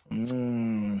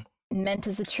 Meant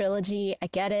as a trilogy, I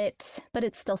get it, but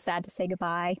it's still sad to say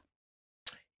goodbye.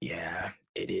 Yeah,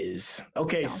 it is.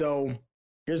 Okay, so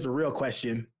here's the real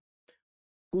question.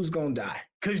 Who's gonna die?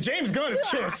 Because James Gunn is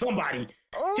killing somebody.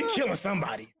 He's killing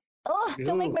somebody. Oh,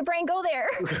 don't make my brain go there.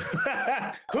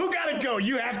 Who gotta go?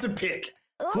 You have to pick.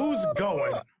 Who's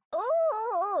going?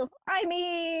 Oh, I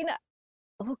mean,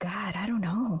 oh God, I don't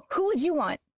know. Who would you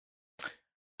want?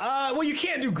 Well, you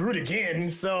can't do Groot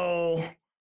again, so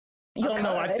I don't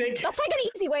know. I think that's like an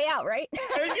easy way out, right?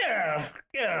 yeah.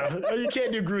 You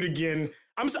can't do Groot again.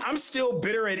 I'm still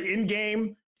bitter at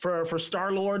Endgame for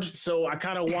Star-Lord, so I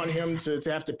kind of want him to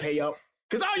have to pay up.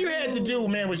 Because all you had to do,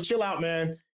 man, was chill out,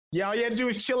 man. Yeah, all you had to do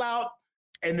was chill out,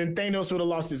 and then Thanos would have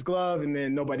lost his glove, and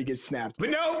then nobody gets snapped. But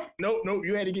no,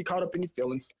 you had to get caught up in your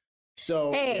feelings.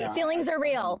 So hey, feelings are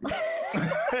real.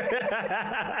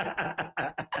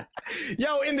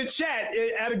 Yo, in the chat,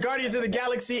 at a Guardians of the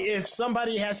Galaxy, if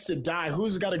somebody has to die,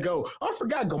 who's got to go? Oh, I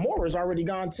forgot Gamora's already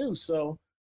gone too. So,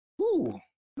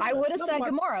 I would have said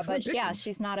Gamora, but yeah,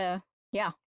 she's not a.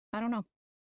 Yeah, I don't know.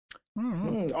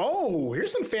 Oh,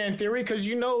 here's some fan theory because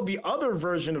you know the other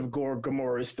version of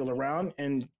Gamora is still around,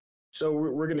 and so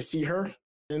we're gonna see her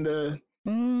in the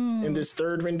in this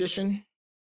third rendition.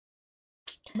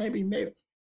 Maybe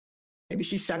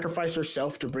she sacrificed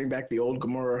herself to bring back the old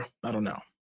Gamora. I don't know.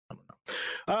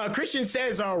 Christian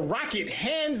says, Rocket,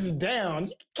 hands down.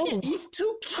 He's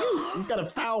too cute. He's got a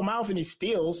foul mouth and he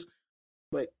steals.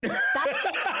 But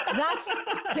that's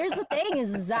here's the thing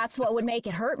is that's what would make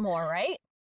it hurt more, right?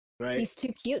 Right. He's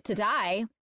too cute to die,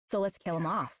 so let's kill him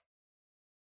off.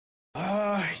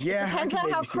 Yeah. It depends on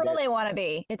how cruel they want to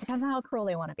be.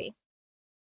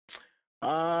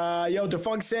 Yo,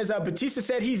 Defunct says, Batista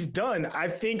said he's done. I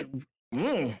think,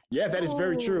 yeah, that is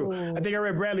very true. I think I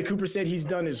read Bradley Cooper said he's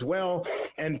done as well,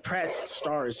 and Pratt's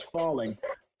star is falling.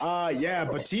 Yeah,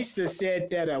 Batista said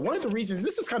that one of the reasons,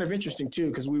 this is kind of interesting too,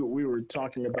 because we were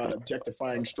talking about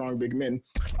objectifying strong big men.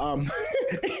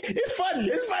 It's funny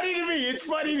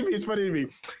to me.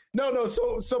 No.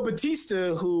 So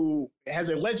Batista, who has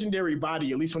a legendary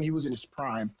body, at least when he was in his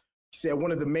prime, said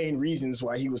one of the main reasons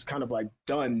why he was kind of like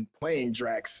done playing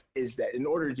Drax is that in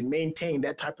order to maintain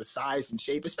that type of size and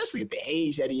shape, especially at the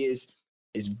age that he is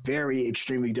very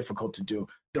extremely difficult to do.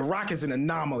 The Rock is an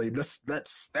anomaly. That's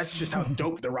just how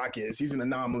dope The Rock is. He's an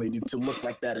anomaly to look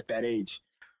like that at that age.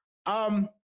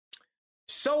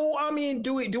 So I mean,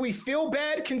 do we feel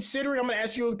bad considering? I'm going to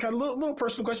ask you a kind of little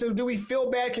personal question. Do we feel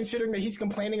bad considering that he's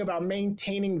complaining about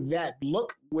maintaining that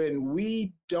look when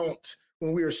we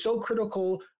are so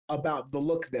critical about the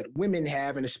look that women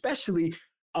have, and especially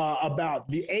about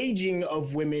the aging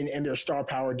of women and their star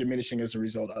power diminishing as a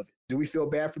result of it? Do we feel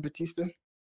bad for Batista?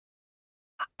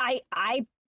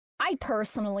 I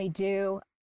personally do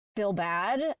feel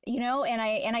bad,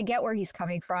 and I get where he's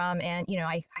coming from. And,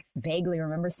 I vaguely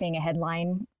remember seeing a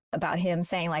headline about him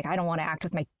saying like, I don't want to act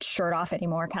with my shirt off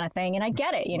anymore kind of thing. And I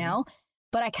get it,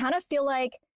 but I kind of feel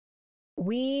like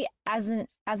we as an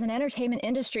entertainment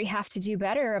industry have to do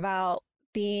better about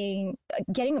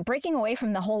breaking away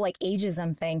from the whole like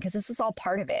ageism thing, because this is all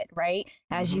part of it, right?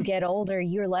 As you get older,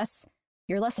 you're less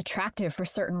attractive for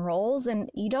certain roles, and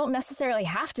you don't necessarily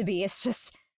have to be.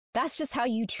 That's just how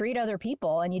you treat other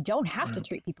people, and you don't have to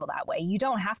treat people that way. You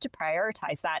don't have to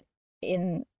prioritize that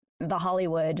in the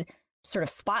Hollywood sort of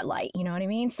spotlight, you know what I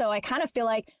mean? So I kind of feel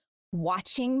like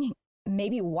watching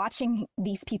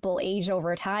these people age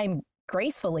over time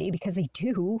gracefully, because they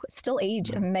do still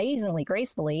age amazingly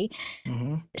gracefully,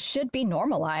 should be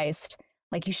normalized.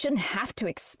 Like, you shouldn't have to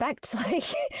expect like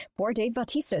poor Dave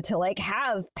Bautista to like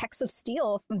have pecs of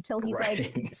steel until he's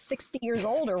like 60 years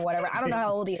old or whatever. I don't know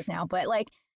how old he is now, but like,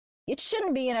 it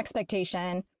shouldn't be an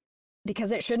expectation,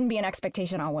 because it shouldn't be an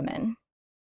expectation on women.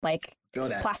 Like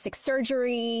plastic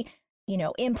surgery,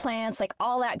 implants, like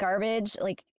all that garbage.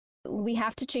 Like, we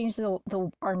have to change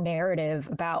our narrative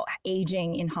about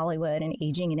aging in Hollywood and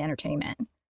aging in entertainment.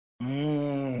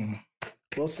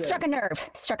 Well said. Struck a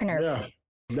nerve.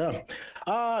 Yeah. No.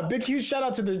 Big huge shout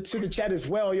out to the chat as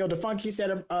well. Yo, DeFunky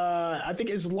said, I think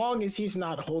as long as he's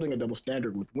not holding a double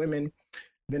standard with women,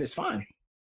 then it's fine.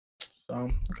 So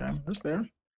okay, that's there.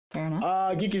 Fair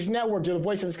enough. Geekish Network, the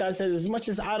voice in the sky says, as much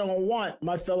as I don't want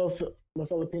my fellow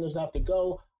Filipinos to have to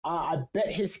go, I bet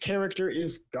his character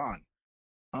is gone.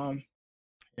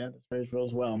 Yeah, that's very true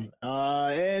as well.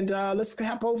 And let's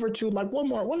hop over to like one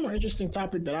more interesting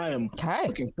topic that I am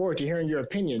looking forward to hearing your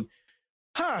opinion.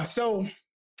 So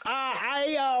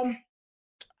I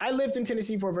lived in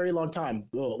Tennessee for a very long time,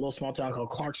 a little small town called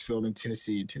Clarksville in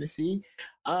Tennessee. Tennessee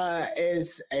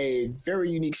is a very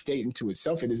unique state into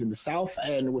itself. It is in the South,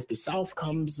 and with the South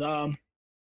comes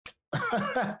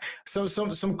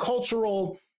some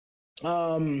cultural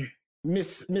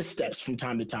missteps from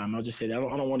time to time. I'll just say that.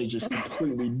 I don't want to just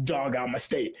completely dog out my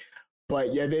state,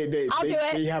 but yeah, they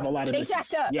have a lot of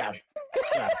missteps. Yeah.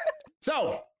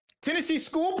 So Tennessee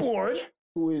School Board,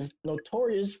 who is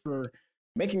notorious for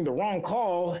making the wrong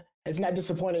call, has not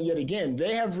disappointed yet again.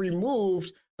 They have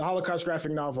removed the Holocaust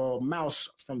graphic novel Mouse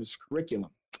from its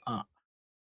curriculum.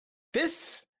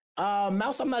 This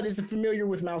Mouse, I'm not as familiar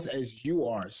with Mouse as you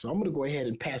are, so I'm going to go ahead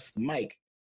and pass the mic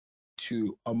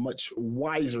to a much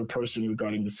wiser person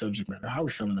regarding the subject matter. How are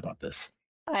we feeling about this?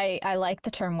 I like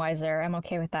the term wiser. I'm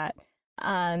okay with that.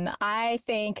 I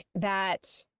think that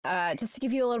just to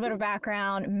give you a little bit of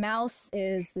background, Mouse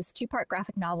is this 2-part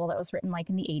graphic novel that was written like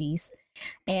in the 80s.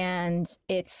 And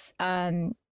it's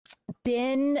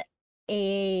been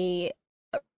a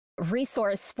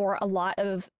resource for a lot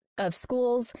of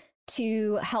schools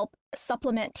to help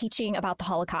supplement teaching about the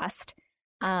Holocaust.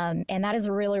 And that is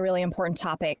a really, really important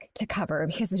topic to cover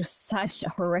because it was such a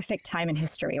horrific time in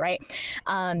history, right?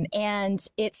 And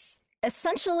it's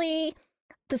essentially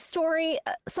the story,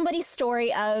 somebody's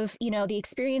story of, the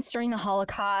experience during the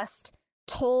Holocaust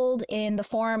told in the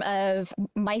form of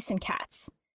mice and cats.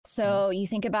 So you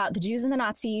think about the Jews and the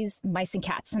Nazis, mice and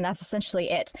cats, and that's essentially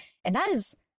it. And that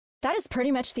is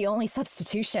pretty much the only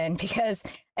substitution, because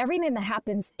everything that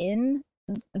happens in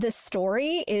this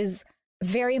story is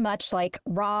very much like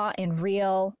raw and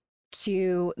real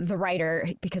to the writer,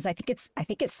 because I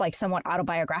think it's like somewhat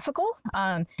autobiographical.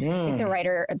 I think the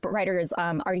writer is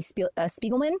Artie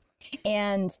Spiegelman,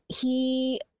 and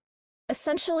he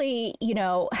essentially,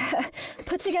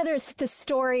 put together this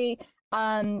story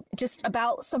just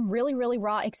about some really, really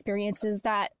raw experiences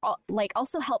that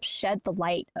also help shed the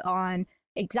light on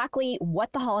exactly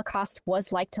what the Holocaust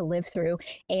was like to live through.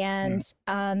 And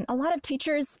a lot of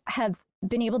teachers have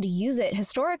been able to use it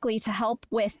historically to help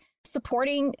with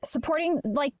supporting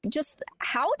like just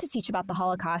how to teach about the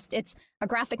Holocaust. It's a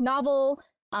graphic novel.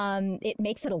 It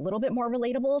makes it a little bit more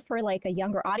relatable for like a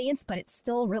younger audience, but it's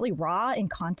still really raw in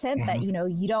content that,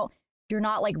 you're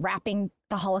not like wrapping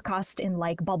the Holocaust in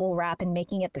like bubble wrap and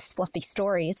making it this fluffy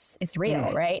story. It's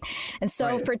real, right? And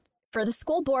so for the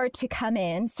school board to come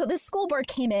in, so this school board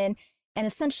came in and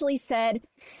essentially said,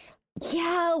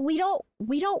 yeah, we don't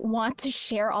want to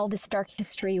share all this dark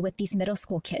history with these middle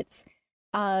school kids.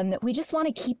 We just want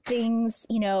to keep things,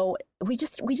 we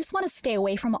just want to stay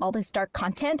away from all this dark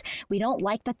content. We don't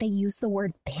like that they use the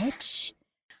word bitch.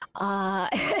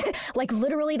 Like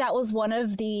literally that was one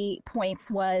of the points,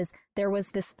 was there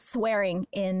was this swearing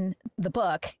in the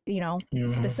book,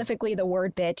 specifically the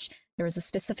word bitch. There was a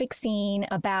specific scene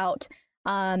about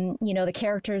the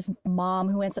character's mom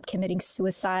who ends up committing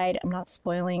suicide. I'm not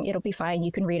spoiling, it'll be fine,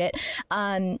 you can read it.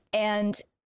 And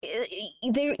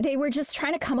they were just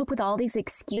trying to come up with all these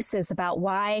excuses about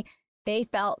why they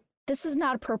felt this is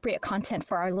not appropriate content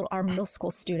for our middle school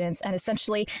students. And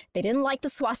essentially they didn't like the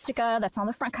swastika that's on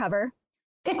the front cover.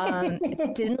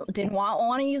 Didn't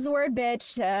want to use the word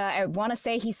bitch. I want to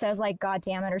say he says like God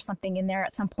damn it or something in there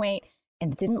at some point,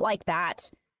 and didn't like that.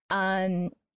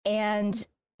 And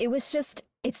it was just,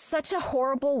 it's such a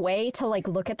horrible way to like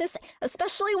look at this,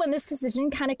 especially when this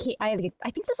decision kind of came. I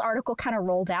think this article kind of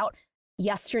rolled out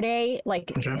yesterday,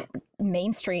 like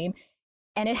mainstream,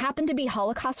 and it happened to be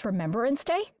Holocaust Remembrance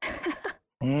Day.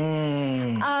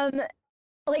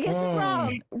 Like it's just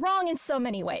wrong in so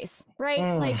many ways,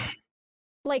 right?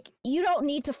 Like you don't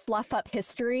need to fluff up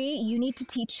history. You need to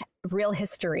teach real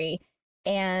history.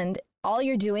 And all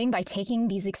you're doing by taking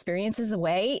these experiences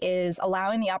away is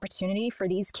allowing the opportunity for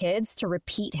these kids to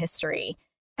repeat history.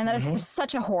 And that is just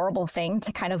such a horrible thing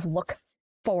to kind of look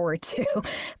forward to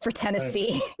for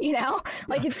Tennessee,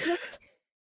 Like it's just,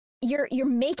 you're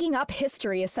making up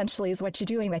history essentially is what you're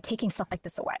doing by taking stuff like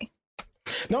this away.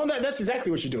 No, that's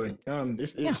exactly what you're doing.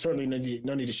 There's certainly no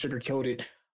need to sugarcoat it.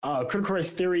 Critical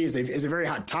race theory is a very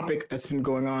hot topic that's been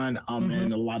going on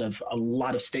in a lot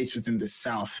of states within the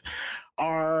South.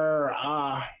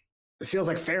 it feels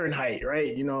like Fahrenheit,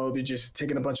 right? You know, they're just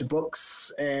taking a bunch of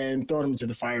books and throwing them into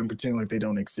the fire and pretending like they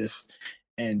don't exist,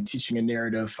 and teaching a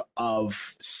narrative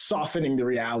of softening the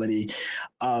reality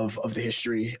of the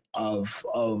history of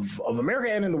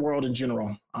America and in the world in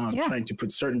general, trying to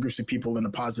put certain groups of people in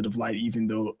a positive light, even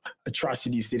though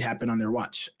atrocities did happen on their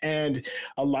watch. And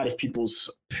a lot of people's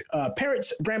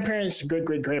parents, grandparents,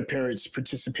 great-great-grandparents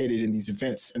participated in these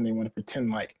events, and they want to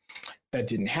pretend like that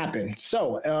didn't happen.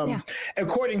 So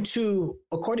according to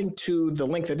the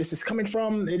link that this is coming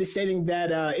from, it is stating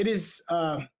that it is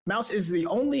Mouse is the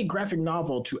only graphic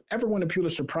novel to ever win a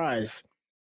Pulitzer Prize,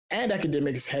 and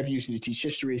academics have used it to teach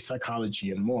history,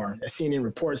 psychology, and more. As CNN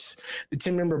reports, the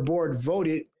 10-member board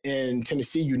voted in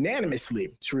Tennessee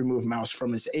unanimously to remove Mouse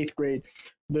from its 8th grade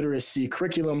literacy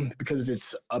curriculum because of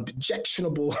its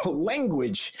objectionable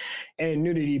language and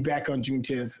nudity back on June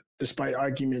 10th, despite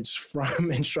arguments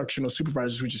from instructional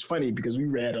supervisors, which is funny because we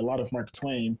read a lot of Mark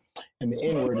Twain and the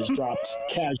N-word is dropped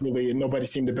casually and nobody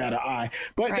seemed to bat an eye.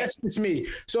 But that's just me.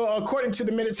 So according to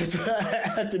the minutes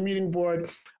at the meeting board,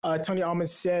 Tony Almond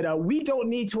said, we don't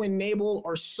need to enable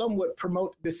or somewhat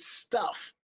promote this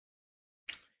stuff.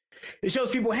 It shows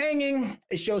people hanging.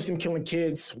 It shows them killing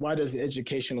kids. Why does the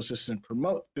educational system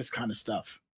promote this kind of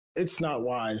stuff? It's not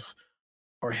wise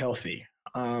or healthy.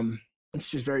 It's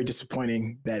just very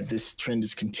disappointing that this trend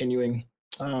is continuing.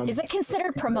 Is it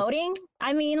considered promoting?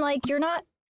 I mean, like you're not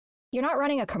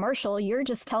running a commercial. You're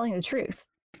just telling the truth.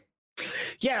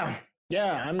 Yeah.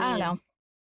 I mean, I don't know.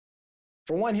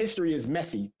 For one, history is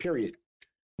messy. Period.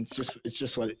 It's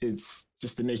just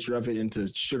the nature of it, and to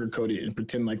sugarcoat it and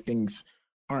pretend like things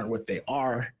aren't what they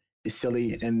are is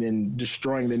silly, and then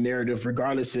destroying the narrative,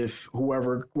 regardless if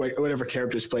whatever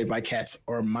character is played by cats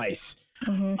or mice,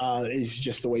 is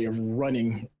just a way of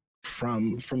running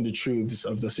from the truths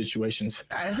of those situations.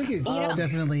 I think it's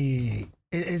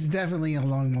definitely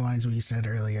along the lines of what you said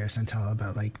earlier, Santel,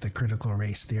 about like the critical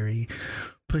race theory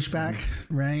pushback,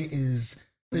 right? Is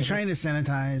they're trying to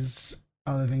sanitize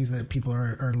all the things that people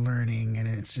are learning, and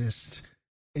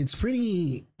it's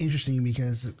pretty interesting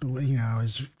because, you know, I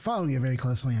was following it very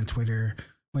closely on Twitter,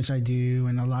 which I do.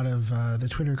 And a lot of the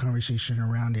Twitter conversation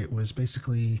around it was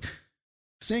basically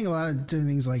saying a lot of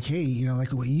things like, hey, you know,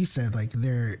 like what you said, like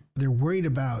they're worried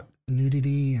about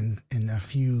nudity and a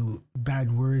few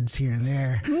bad words here and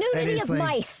there. Nudity of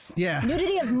mice. Yeah.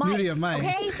 Nudity of mice. Nudity of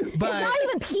mice. Okay? But it's not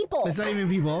even people. It's not even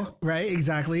people, right?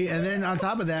 Exactly. And then on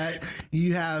top of that,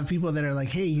 you have people that are like,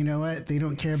 hey, you know what? They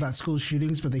don't care about school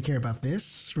shootings, but they care about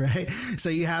this, right? So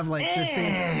you have like the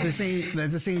same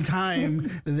at the same time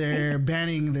that they're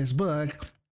banning this book,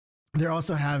 they're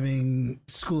also having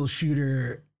school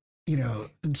shooter, you know,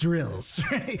 drills,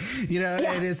 right? You know,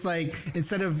 and it's like,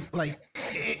 instead of like,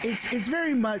 it's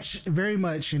very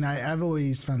much, and I've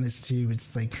always found this too.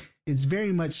 It's like, it's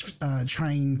very much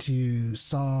trying to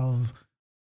solve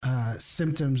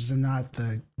symptoms and not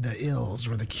the ills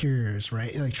or the cures,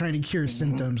 right? Like trying to cure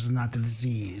symptoms and not the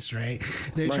disease, right?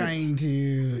 They're trying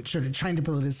to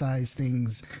politicize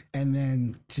things and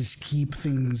then just keep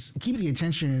the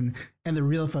attention and the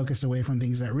real focus away from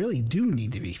things that really do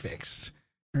need to be fixed.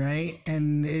 Right.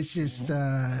 And it's just,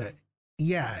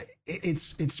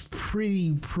 it's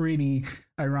pretty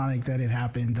ironic that it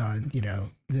happened on, you know,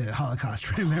 the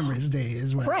Holocaust Remembrance Day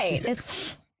as well. Right.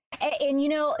 Too. And, you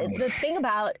know, the thing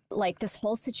about like this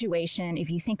whole situation, if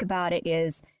you think about it,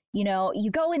 is, you know,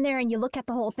 you go in there and you look at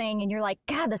the whole thing and you're like,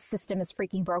 God, the system is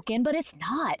freaking broken. But it's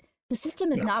not. The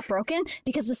system is not broken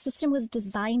because the system was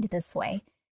designed this way.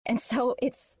 And so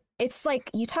it's like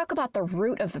you talk about the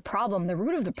root of the problem. The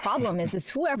root of the problem is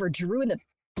whoever drew the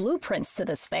blueprints to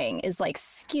this thing is like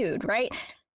skewed, right?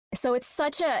 So it's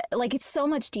it's so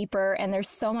much deeper, and there's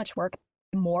so much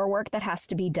more work that has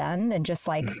to be done than just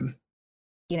like,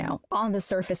 you know, on the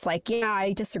surface, like, yeah,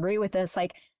 I disagree with this.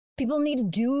 Like, people need to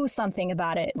do something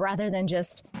about it rather than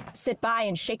just sit by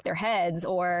and shake their heads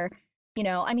or, you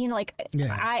know, I mean, like,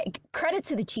 I credit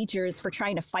to the teachers for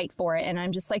trying to fight for it. And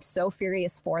I'm just like so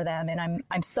furious for them. And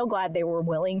I'm so glad they were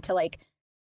willing to like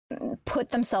put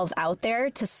themselves out there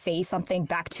to say something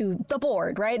back to the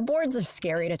board, right? Boards are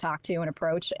scary to talk to and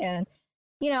approach. And,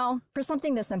 you know, for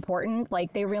something this important,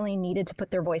 like they really needed to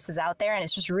put their voices out there. And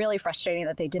it's just really frustrating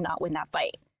that they did not win that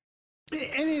fight.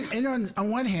 And on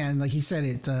one hand, like you said,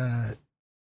 it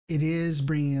is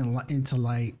bringing into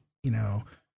light, you know,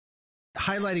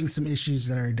 highlighting some issues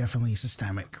that are definitely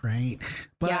systemic, right?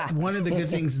 But one of the good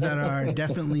things that are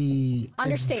definitely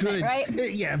understatement, right?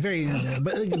 Yeah, very.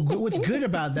 But what's good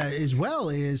about that as well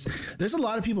is there's a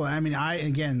lot of people. I mean,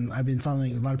 I've been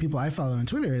following a lot of people I follow on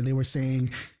Twitter. They were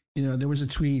saying, you know, there was a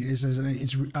tweet. It says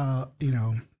it's you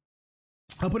know,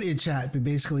 I'll put it in chat, but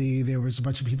basically there was a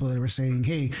bunch of people that were saying,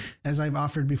 hey, as I've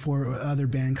offered before other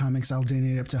banned comics, I'll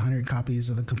donate up to 100 copies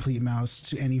of the Complete Mouse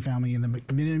to any family in the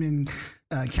McMiniman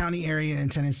County area in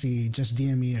Tennessee. Just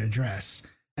DM me an address.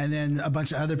 And then a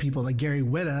bunch of other people like Gary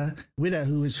Whitta,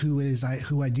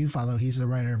 who I do follow. He's the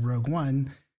writer of Rogue One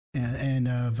and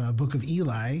of Book of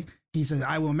Eli. He said,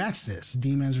 I will match this.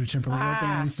 Demons are temporarily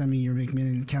open. Send me your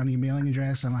McMiniman County mailing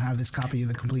address and I'll have this copy of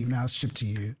the Complete Mouse shipped to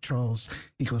you. Trolls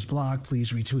equals blog.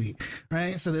 Please retweet.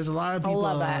 Right. So there's a lot of people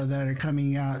that are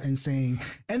coming out and saying,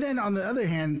 and then on the other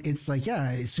hand, it's like,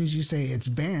 yeah, as soon as you say it's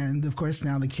banned, of course,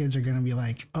 now the kids are going to be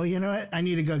like, oh, you know what? I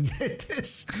need to go get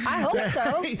this. I hope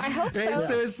so. I hope so.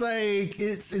 So it's like,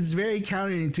 it's very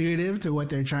counterintuitive to what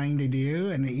they're trying to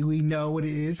do. And we know what it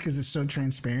is because it's so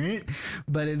transparent.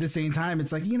 But at the same time,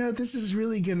 it's like, you know, this is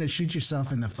really going to shoot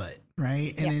yourself in the foot,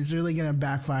 right? And it's really going to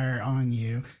backfire on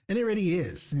you. And it already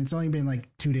is. And it's only been like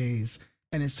 2 days.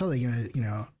 And it's totally going to, you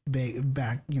know,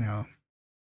 back, you know.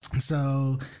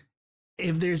 So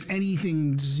if there's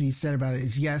anything to be said about it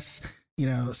is, yes, you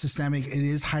know, systemic, it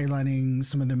is highlighting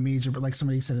some of the major, but like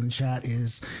somebody said in the chat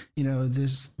is, you know,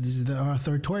 this is the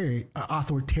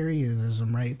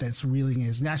authoritarianism, right? That's reeling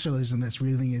its nationalism, that's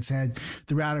reeling its head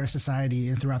throughout our society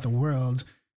and throughout the world.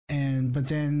 But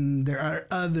then there are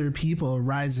other people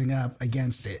rising up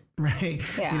against it, right?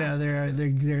 Yeah. You know,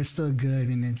 they're still good,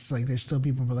 and it's like there's still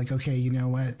people who are like, okay, you know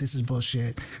what, this is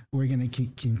bullshit. We're gonna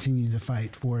continue to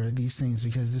fight for these things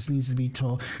because this needs to be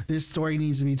told. This story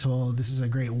needs to be told. This is a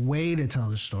great way to tell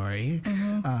the story.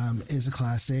 It's a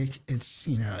classic. It's,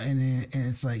 you know, and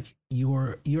it's like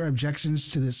your objections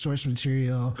to the source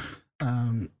material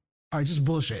are just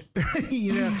bullshit,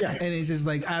 you know? Yeah. And it's just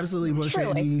like absolutely bullshit.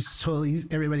 Truly. And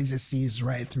everybody just sees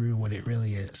right through what it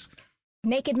really is.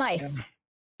 Naked mice.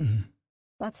 Yeah.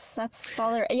 That's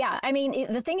all there. Yeah. I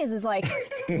mean, the thing is like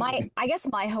I guess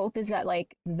my hope is that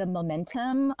like the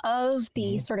momentum of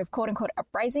the sort of quote unquote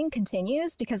uprising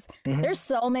continues because there's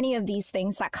so many of these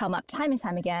things that come up time and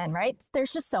time again, right?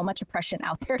 There's just so much oppression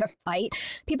out there to fight.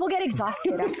 People get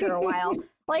exhausted after a while.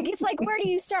 Like, it's like, where do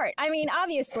you start? I mean,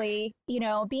 obviously, you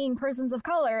know, being persons of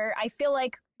color, I feel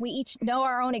like we each know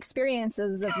our own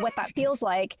experiences of what that feels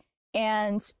like.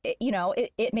 And, you know,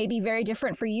 it may be very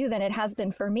different for you than it has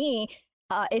been for me.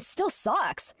 It still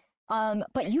sucks.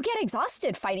 But you get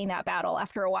exhausted fighting that battle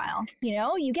after a while. You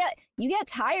know, you get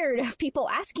tired of people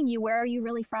asking you, where are you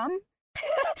really from?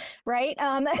 Right?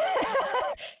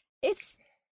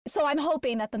 So I'm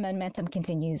hoping that the momentum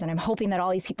continues, and I'm hoping that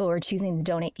all these people who are choosing to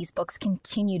donate these books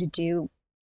continue to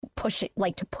push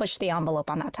the envelope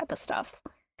on that type of stuff.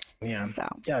 Yeah. So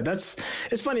yeah, it's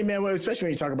funny, man. Especially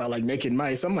when you talk about like naked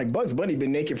mice. I'm like, Bugs Bunny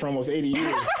been naked for almost 80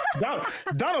 years.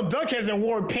 Donald Duck hasn't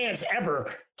worn pants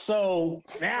ever. So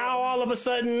now all of a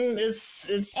sudden it's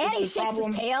and he shakes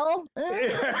his tail.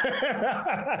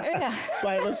 Yeah.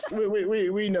 Like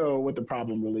we know what the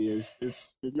problem really is.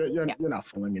 You're not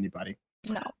fooling anybody.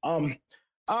 No.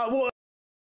 Well,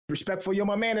 respectful, you're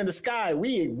my man in the sky.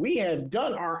 We have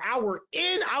done our hour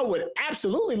in. I would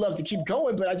absolutely love to keep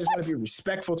going, but I just want to be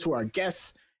respectful to our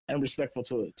guests and respectful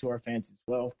to our fans as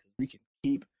well, because we can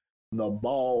keep the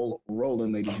ball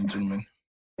rolling, ladies and gentlemen.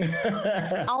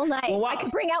 All night. Well, wow. I could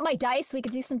bring out my dice. We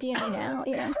could do some D&D now,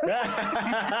 you know.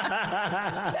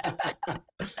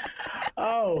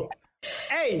 Oh.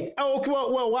 Hey,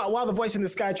 well, while the voice in the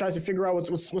sky tries to figure out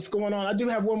what's going on, I do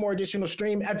have one more additional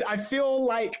stream. I feel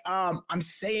like I'm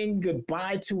saying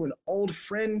goodbye to an old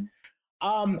friend,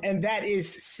 and that is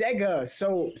Sega.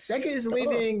 So Sega is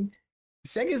leaving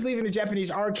the Japanese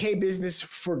arcade business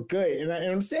for good, and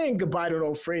I'm saying goodbye to an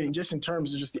old friend, and just in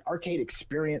terms of just the arcade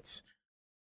experience.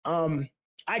 I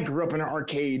grew up in an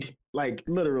arcade, like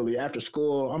literally after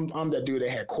school. I'm that dude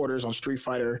that had quarters on Street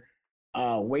Fighter.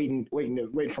 Waiting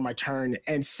for my turn.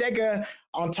 And Sega,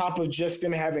 on top of just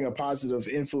them having a positive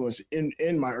influence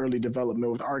in my early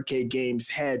development with arcade games,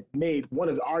 had made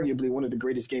arguably one of the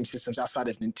greatest game systems outside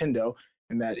of Nintendo,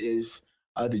 and that is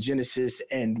the Genesis,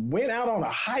 and went out on a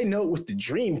high note with the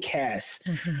Dreamcast.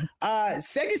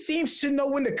 Sega seems to know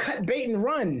when to cut bait and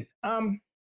run.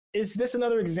 Is this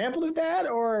another example of that,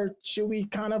 or should we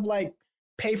kind of like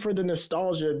pay for the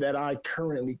nostalgia that I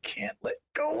currently can't let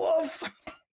go of?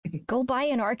 Go buy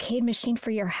an arcade machine for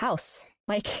your house.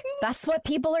 Like, that's what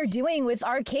people are doing with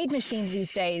arcade machines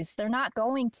these days. They're not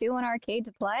going to an arcade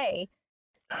to play,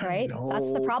 right?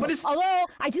 That's the problem. Although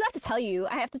I have to tell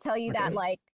you that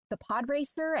like the pod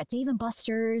racer at Dave &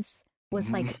 Buster's was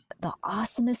like the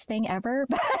awesomest thing ever.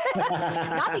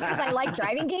 Not because I like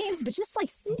driving games, but just like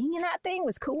sitting in that thing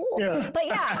was cool. Yeah. But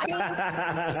yeah,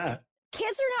 I mean,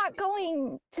 kids are not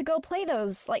going to go play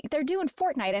those. Like, they're doing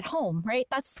Fortnite at home, right?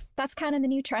 That's kind of the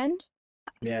new trend.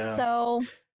 Yeah. So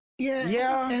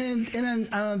yeah. And then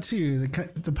I don't know too,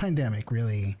 the pandemic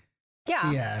really.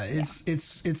 Yeah,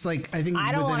 it's like I think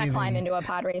I don't want to climb into a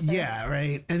pod racer. Yeah,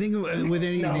 right. I think with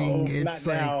anything, it's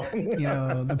like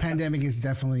the pandemic is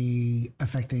definitely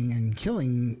affecting and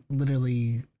killing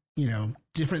literally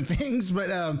different things, but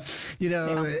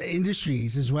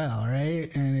industries as well, right?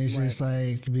 And it's just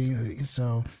like being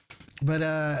so. But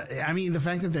I mean, the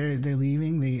fact that they're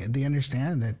leaving, they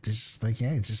understand that it's like,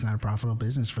 it's just not a profitable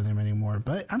business for them anymore.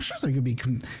 But I'm sure they're gonna be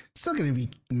still gonna be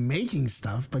making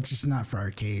stuff, but just not for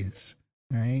arcades,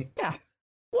 right? Yeah.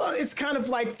 Well, it's kind of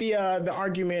like the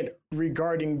argument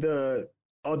regarding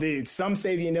some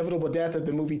say the inevitable death of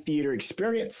the movie theater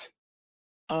experience,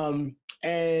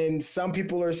 and some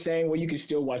people are saying, well, you can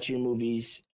still watch your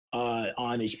movies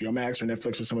on HBO Max or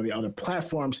Netflix or some of the other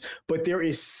platforms, but there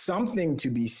is something to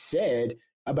be said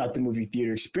about the movie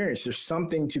theater experience. There's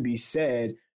something to be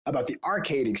said about the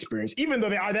arcade experience, even though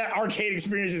that arcade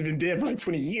experience has been dead for like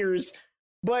 20 years,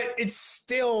 but it's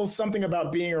still something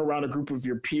about being around a group of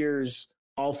your peers,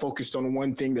 all focused on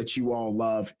one thing that you all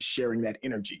love, sharing that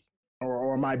energy.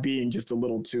 Or am I being just a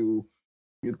little too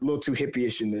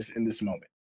hippie-ish in this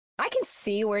moment? I can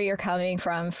see where you're coming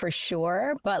from for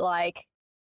sure, but like,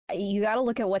 you got to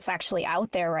look at what's actually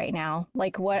out there right now.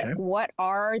 Like what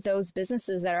are those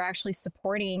businesses that are actually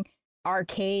supporting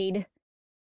arcade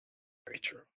Very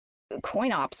true.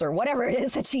 coin ops or whatever it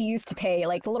is that you use to pay,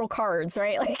 like the little cards,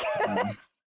 right? Like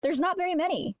there's not very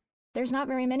many. There's not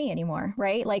very many anymore,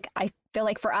 right? Like I feel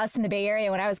like for us in the Bay Area,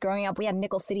 when I was growing up, we had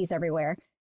nickel cities everywhere,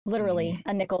 literally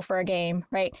a nickel for a game,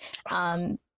 right?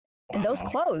 And those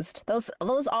closed. Those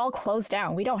all closed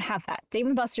down. We don't have that.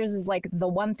 Dave & Buster's is like the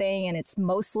one thing, and it's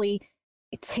mostly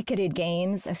ticketed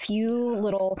games. A few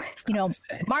little,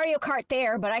 Mario Kart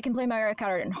there, but I can play Mario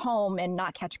Kart at home and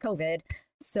not catch COVID.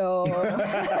 So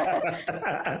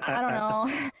I don't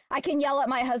know. I can yell at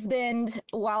my husband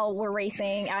while we're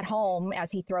racing at home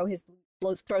as he throws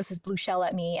his blue shell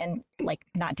at me and like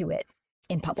not do it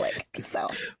in public. So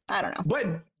I don't know.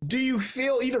 But do you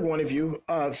feel, either one of you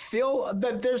feel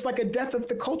that there's like a death of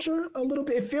the culture a little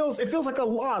bit? It feels like a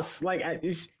loss. Like like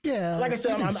I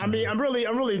said, I'm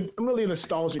really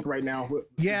nostalgic right now.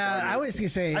 I was gonna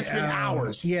say I spent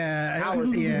hours.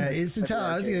 It's to tell.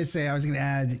 I was gonna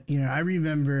add. I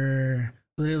remember.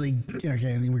 Literally,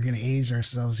 okay, I think we're gonna age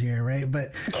ourselves here, right?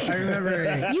 But I remember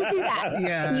you do that.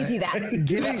 Yeah, you do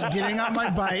that. Getting on my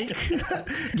bike,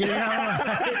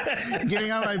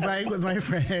 getting on my bike with my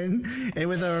friend, and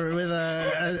with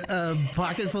a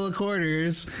pocket full of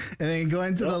quarters, and then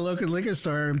going to the local liquor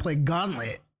store and play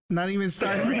Gauntlet. Not even This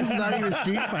is not even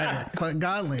Street Fighter, but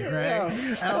Gauntlet, right?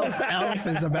 Elf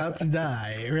is about to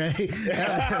die, right?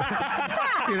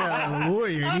 The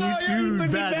warrior needs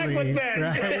food badly,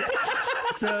 right?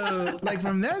 So, like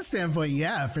from that standpoint,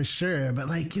 yeah, for sure. But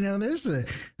like, there's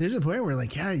a point where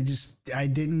like, I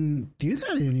didn't do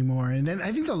that anymore. And then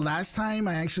I think the last time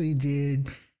I actually did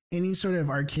any sort of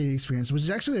arcade experience was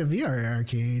actually a VR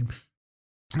arcade.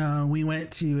 We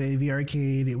went to a VR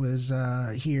arcade. It was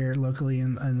here locally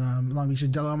in Long Beach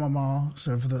at Del Amo Mall.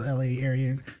 So for the LA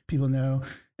area, people know.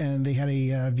 And they had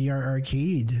a VR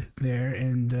arcade there,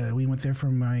 and we went there for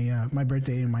my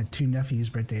birthday and my two nephews'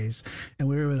 birthdays, and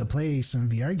we were able to play some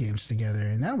VR games together,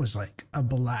 and that was like a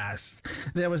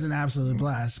blast. That was an absolute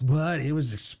blast, but it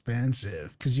was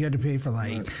expensive because you had to pay for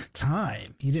like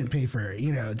time. You didn't pay for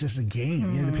just a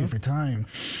game. You had to pay for time,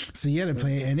 so you had to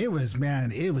play, and it was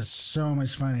so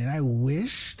much fun, and I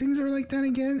wish things were like that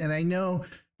again. And I know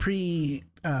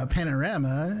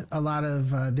Panorama,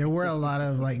 there were a lot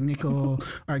of like nickel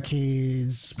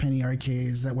arcades, penny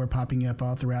arcades that were popping up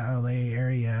all throughout LA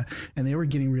area, and they were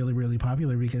getting really, really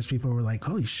popular because people were like,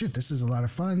 holy shit, this is a lot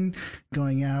of fun,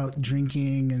 going out,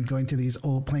 drinking, and going to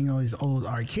playing all these old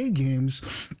arcade games.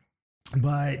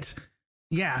 But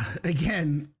yeah,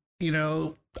 again,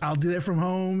 I'll do it from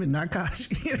home and not catch,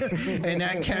 and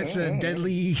not catch a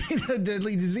deadly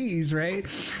disease, right?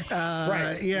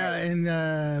 Right. Yeah,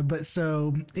 and but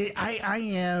so I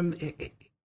am,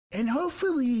 and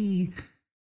hopefully,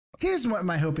 here's what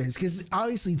my hope is, because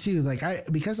obviously too, like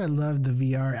because I love the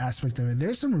VR aspect of it.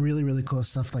 There's some really, really cool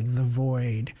stuff. Like The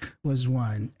Void was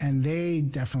one, and they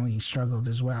definitely struggled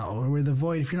as well. Or The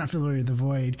Void, if you're not familiar with The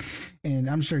Void, and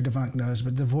I'm sure Devunk knows,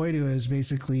 but The Void was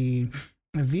basically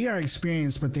a VR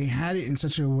experience, but they had it in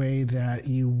such a way that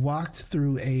you walked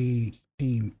through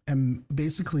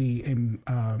basically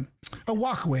a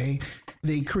walkway.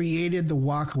 They created the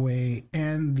walkway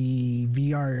and the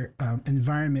VR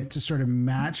environment to sort of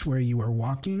match where you were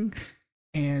walking.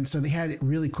 And so they had a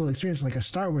really cool experience, like a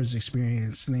Star Wars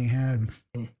experience. And they had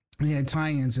they had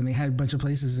tie-ins and they had a bunch of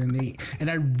places and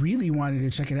I really wanted to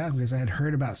check it out because I had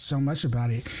heard about so much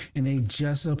about it, and they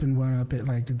just opened one up at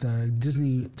like the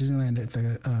Disneyland at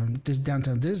the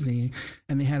downtown Disney,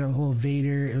 and they had a whole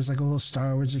Vader. It was like a whole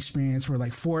Star Wars experience where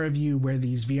like 4 of you wear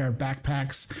these VR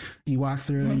backpacks. You walk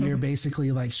through and you're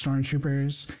basically like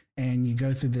stormtroopers, and you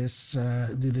go through this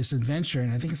adventure,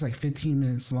 and I think it's like 15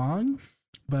 minutes long,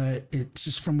 but it's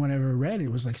just from what I ever read, it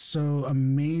was like so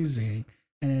amazing.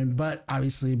 But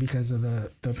obviously because of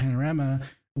the panorama,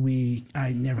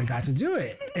 I never got to do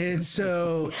it. And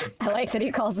so I like that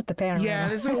he calls it the panorama. Yeah,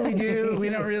 that's what we do. We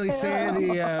don't really say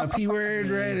the P word,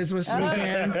 right, as much as we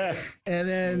can. And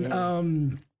then,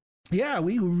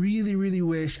 we really, really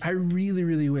wish, I really,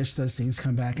 really wish those things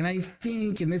come back. And I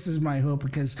think, and this is my hope,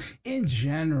 because in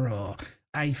general,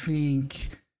 I think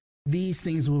these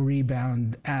things will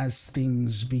rebound as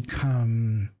things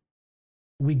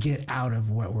we get out of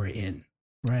what we're in.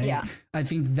 Right. Yeah. I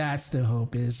think that's the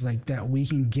hope, is like that we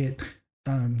can get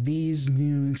these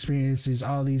new experiences,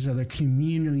 all these other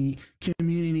community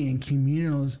and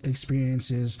communal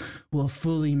experiences will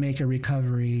fully make a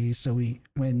recovery. So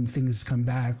when things come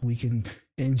back, we can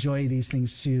enjoy these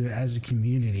things too as a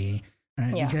community.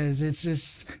 Right. Yeah. Because it's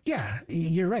just,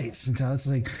 you're right, Chantal. It's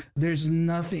like, there's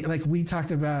nothing, like we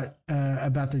talked about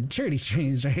the charity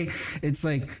streams, right? It's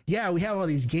like, we have all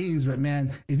these games, but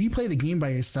man, if you play the game by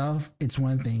yourself, it's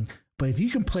one thing. But if you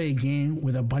can play a game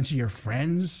with a bunch of your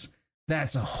friends,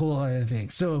 that's a whole other thing.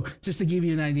 So just to give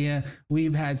you an idea,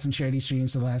 we've had some charity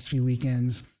streams the last few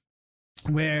weekends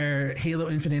where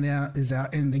Halo Infinite is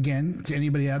out. And again, to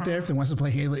anybody out there, if they wants to play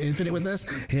Halo Infinite with us,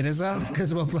 hit us up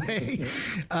because we'll play.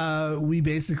 We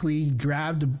basically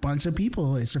grabbed a bunch of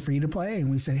people. It's free to play.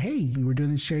 And we said, hey, we're doing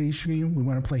this charity stream. We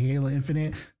want to play Halo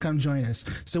Infinite. Come join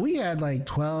us. So we had like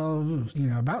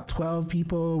about 12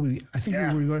 people. I think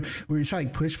we were trying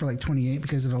to push for like 28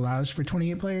 because it allows for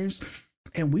 28 players.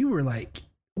 And we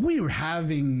were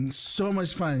having so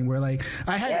much fun. We're like,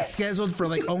 I had it scheduled for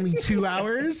like only 2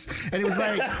 hours, and it was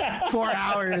like 4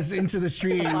 hours into the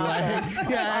stream.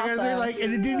 Because we're like,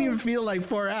 and it didn't even feel like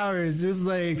 4 hours. It was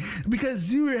like,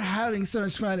 because you were having so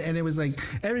much fun, and it was like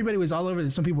everybody was all over.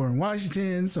 Some people were in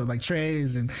Washington, so like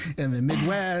Trey's and the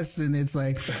Midwest, and it's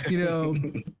like,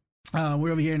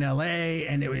 we're over here in LA,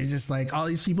 and it was just like all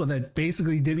these people that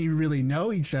basically didn't even really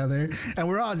know each other, and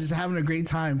we're all just having a great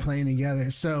time playing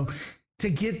together. So to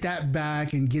get that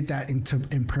back and get that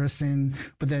in person,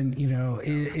 but then,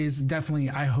 is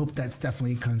definitely, I hope that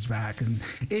definitely comes back. And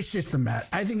it's just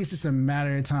I think it's just a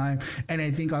matter of time. And I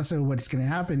think also what's going to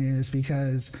happen is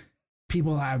because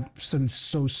people have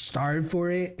so starved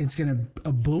for it, it's going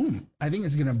to boom. I think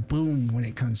it's going to boom when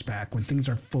it comes back, when things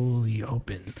are fully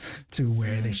open to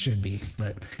where they should be.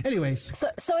 But anyways.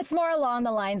 So it's more along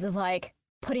the lines of like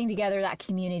putting together that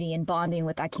community and bonding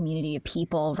with that community of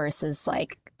people versus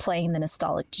like playing the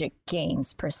nostalgic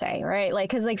games per se, right? Like,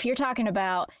 because like if you're talking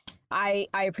about, I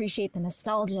appreciate the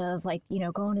nostalgia of like,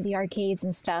 going to the arcades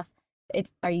and stuff.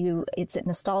 Is it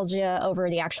nostalgia over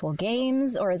the actual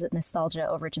games, or is it nostalgia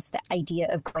over just the idea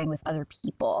of going with other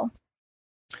people?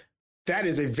 That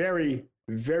is a very,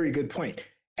 very good point.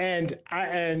 And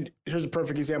here's a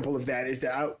perfect example of that is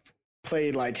that I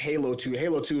played like Halo 2.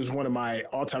 Halo 2 is one of my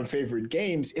all-time favorite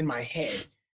games in my head.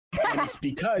 And it's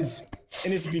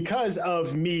because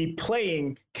of me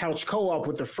playing couch co-op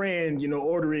with a friend,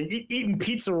 eating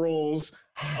pizza rolls,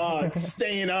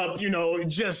 staying up,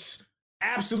 just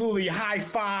absolutely high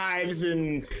fives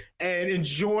and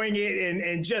enjoying it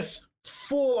and just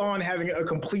full on having a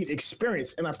complete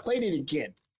experience. And I played it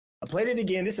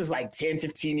again. This is like 10,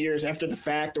 15 years after the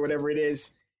fact or whatever it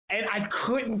is. And I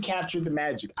couldn't capture the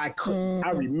magic. I couldn't.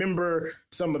 I remember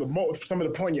some of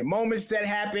the poignant moments that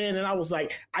happened, and I was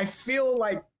like, I feel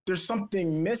like there's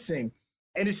something missing,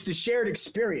 and it's the shared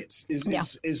experience is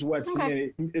what's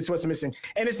it's what's missing.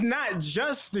 And it's not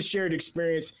just the shared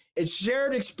experience; it's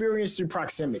shared experience through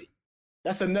proximity.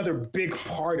 That's another big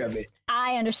part of it.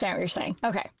 I understand what you're saying.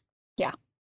 Okay, yeah.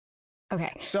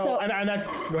 Okay. So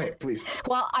go ahead, please.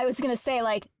 Well, I was going to say,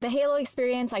 like, the Halo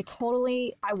experience, I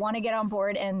want to get on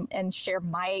board and share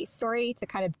my story to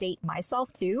kind of date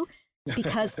myself too,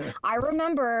 because I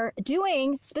remember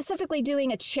specifically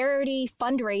doing a charity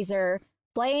fundraiser,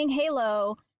 playing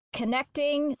Halo,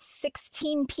 connecting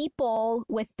 16 people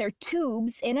with their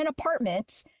tubes in an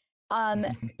apartment,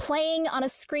 playing on a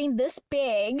screen this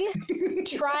big,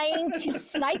 trying to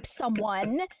snipe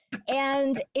someone.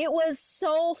 And it was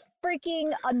so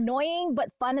freaking annoying, but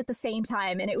fun at the same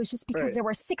time. And it was just because there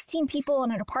were 16 people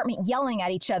in an apartment yelling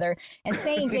at each other and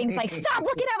saying things like, stop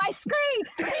looking at my screen.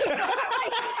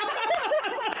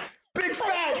 Big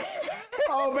facts.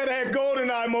 Oh man, I had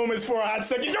golden eye moments for a hot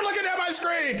second. You're looking at my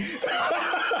screen.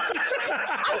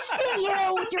 I see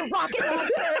you with your rocket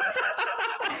launcher.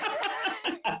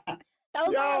 That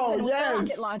was my husband with the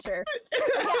rocket launcher.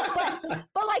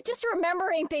 But like just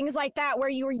remembering things like that where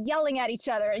you were yelling at each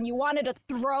other and you wanted to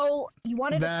throw a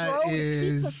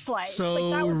pizza slice. So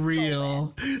like, that was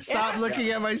real. Stop looking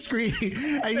at my screen.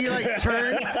 And you like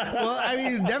turn. Well, I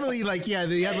mean, definitely like, yeah,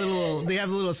 they have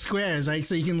little squares, right?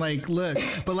 So you can like look.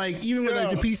 But like even with like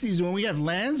the PCs, when we have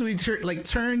LANs, we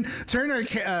turn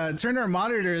our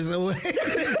monitors away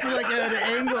like at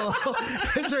an angle.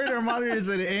 Turn our monitors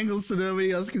at an angle so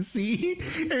nobody else can see.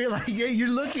 And you're like, yeah, you're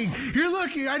looking.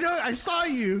 I know, I saw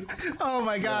you. Oh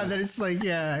my God, that is like,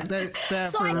 yeah, that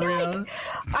so for real.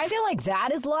 I feel like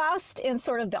that is lost in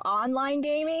sort of the online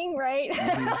gaming, right?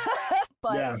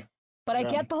 But I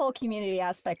get the whole community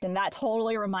aspect, and that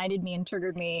totally reminded me and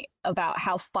triggered me about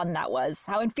how fun that was,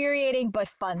 how infuriating but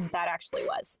fun that actually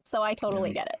was. So I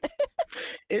totally get it.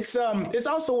 It's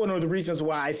also one of the reasons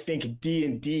why I think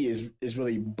D&D is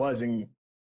really buzzing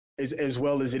as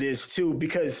well as it is too,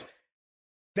 because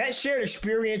that shared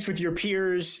experience with your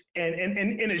peers and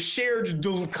in a shared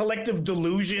collective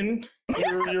delusion,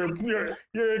 you're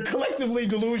collectively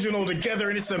delusional together,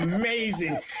 and it's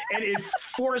amazing. And it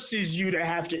forces you to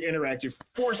have to interact. It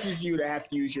forces you to have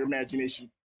to use your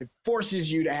imagination. It forces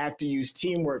you to have to use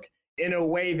teamwork in a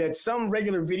way that some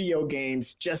regular video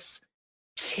games just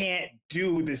can't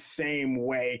do the same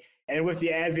way. And with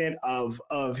the advent of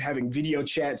having video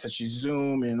chat such as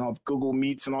Zoom and all Google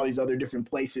Meets and all these other different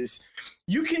places,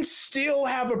 you can still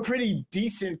have a pretty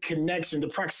decent connection. The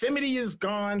proximity is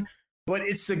gone, but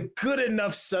it's a good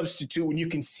enough substitute when you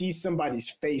can see somebody's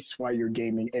face while you're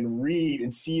gaming and read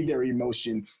and see their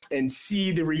emotion and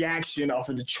see the reaction off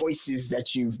of the choices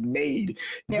that you've made.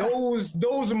 Yeah.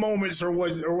 Those moments are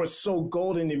what's so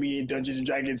golden to me in Dungeons and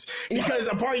Dragons, because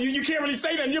a part of you can't really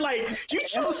say that. You're like, you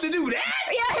chose to do that?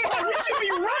 Yeah. Like, we should be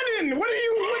running. What are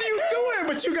you doing?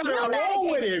 But you gotta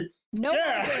roll with it. No,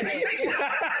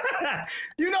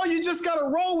 you just gotta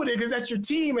roll with it because that's your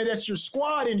team and that's your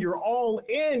squad, and you're all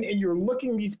in, and you're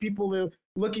looking these people in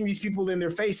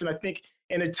their face. And I think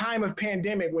in a time of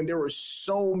pandemic, when there were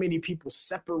so many people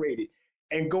separated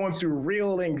and going through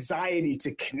real anxiety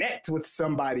to connect with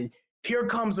somebody, here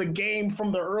comes a game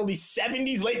from the early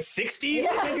 70s, late 60s.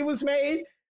 I think it was made.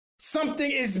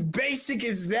 Something as basic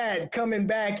as that coming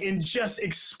back and just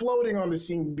exploding on the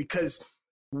scene, because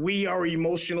we are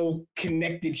emotional,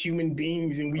 connected human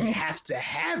beings, and we have to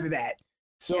have that.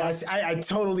 So I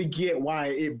totally get why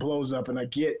it blows up, and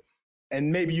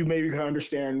maybe you can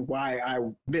understand why I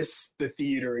miss the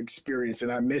theater experience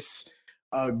and I miss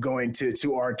going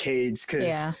to arcades,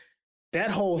 because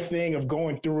that whole thing of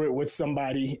going through it with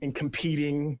somebody and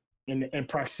competing and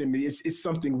proximity, it's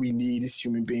something we need as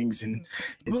human beings, and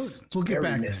we'll get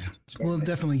back there. We'll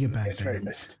definitely get back there.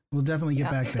 We'll definitely get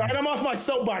back there. All right, I'm off my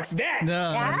soapbox.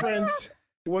 My friends,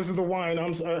 wasn't the wine.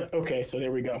 Okay, so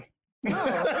there we go.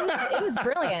 It was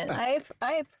brilliant. I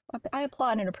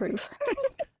applaud and approve.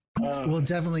 We'll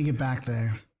definitely get back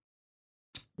there.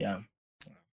 Yeah.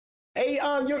 Hey,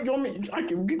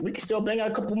 we can still bang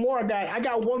out a couple more. I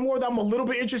got one more that I'm a little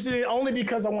bit interested in, only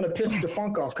because I want to piss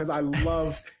Defunk off, because I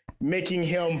love making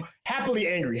him happily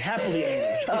angry.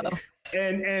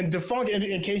 And Defunk,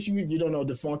 in case you don't know,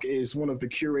 Defunk is one of the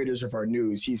curators of our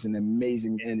news. He's an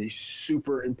amazing and a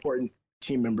super important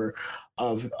team member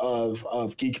of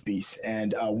GeekBeast.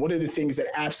 And one of the things that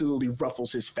absolutely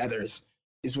ruffles his feathers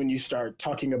is when you start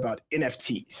talking about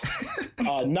NFTs,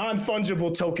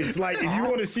 non-fungible tokens. Like, if you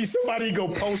want to see somebody go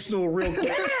postal real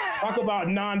quick, talk about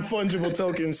non-fungible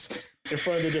tokens in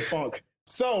front of the Defunk.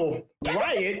 So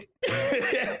Riot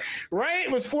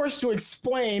was forced to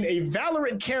explain a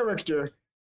Valorant character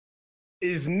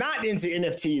is not into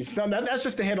NFTs. So that's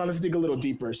just the headline. Let's dig a little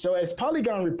deeper. So as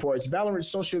Polygon reports, Valorant's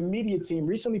social media team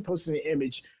recently posted an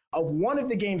image of one of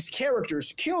the game's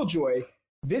characters, Killjoy,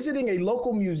 visiting a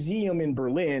local museum in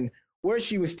Berlin, where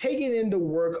she was taking in the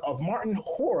work of Martin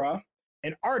Hora,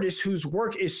 an artist whose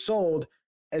work is sold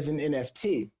as an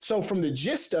NFT. So from the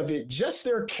gist of it, just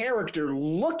their character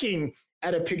looking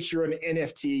at a picture of an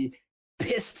NFT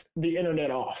pissed the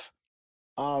internet off.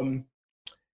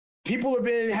 People have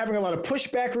been having a lot of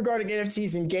pushback regarding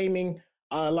NFTs in gaming.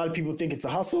 A lot of people think it's a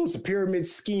hustle, it's a pyramid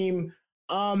scheme.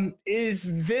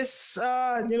 Is this,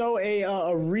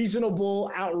 a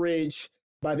reasonable outrage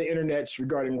by the internets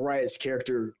regarding Riot's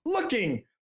character looking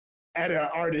at an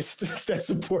artist that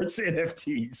supports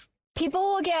NFTs? People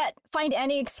will find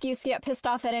any excuse to get pissed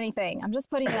off at anything. I'm just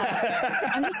putting it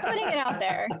out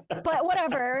there. But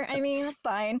whatever. I mean, that's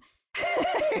fine.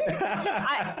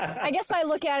 I guess I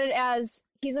look at it as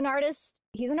he's an artist.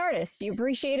 He's an artist. You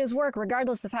appreciate his work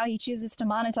regardless of how he chooses to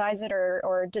monetize it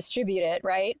or distribute it,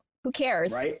 right? Who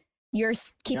cares? Right. You're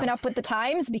keeping up with the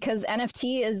times because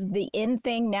NFT is the in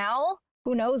thing now.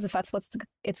 Who knows if that's what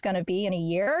it's going to be in a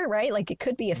year, right? Like it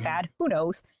could be a fad. Who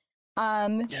knows?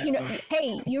 You know,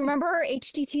 hey, you remember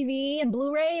HDTV and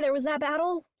Blu-ray? There was that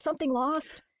battle. Something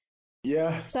lost.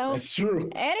 Yeah, so that's true.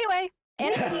 Anyway,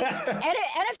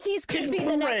 NFTs could be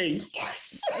the next.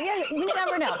 Yes. Yeah, you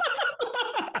never know.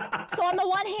 So on the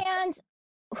one hand,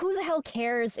 who the hell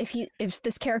cares if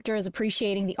this character is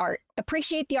appreciating the art?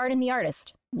 Appreciate the art and the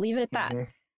artist. Leave it at that.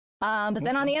 But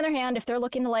then on the other hand, if they're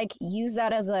looking to like use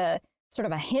that as a sort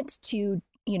of a hint to,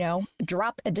 you know,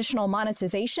 drop additional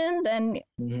monetization, then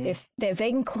if they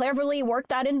can cleverly work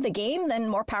that into the game, then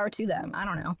more power to them. I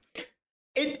don't know.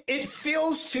 It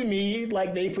feels to me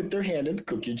like they put their hand in the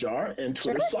cookie jar and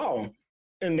Twitter saw them.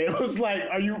 And they was like,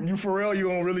 are you for real? You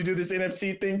gonna really do this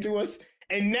NFT thing to us?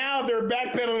 And now they're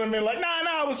backpedaling and like, nah,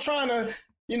 I was trying to,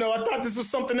 you know, I thought this was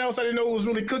something else. I didn't know it was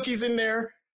really cookies in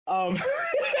there.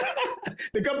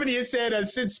 The company has said,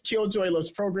 since Killjoy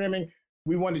loves programming,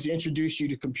 we wanted to introduce you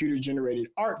to computer-generated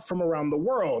art from around the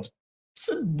world. It's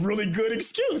a really good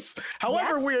excuse.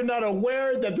 However, we are not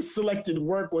aware that the selected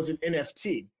work was an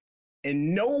NFT.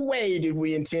 In no way did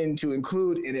we intend to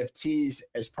include NFTs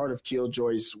as part of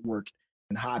Killjoy's work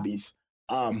and hobbies.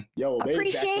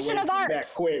 Appreciation of art. That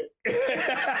quick.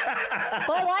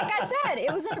 Well, like I said,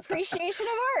 it was an appreciation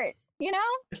of art, you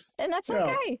know, and that's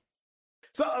okay.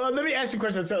 So let me ask you a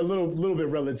question that's a little bit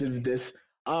relative to this.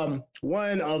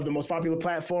 One of the most popular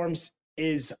platforms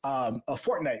is a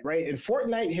Fortnite, right? And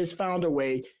Fortnite has found a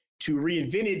way to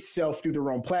reinvent itself through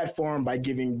their own platform by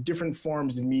giving different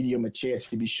forms of medium a chance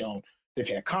to be shown. They've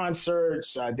had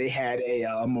concerts, they had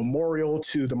a memorial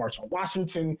to the March on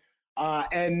Washington,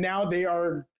 and now they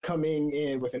are coming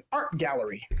in with an art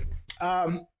gallery.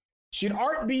 Should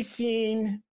art be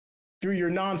seen through your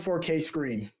non-4K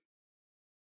screen?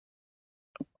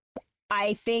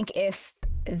 I think if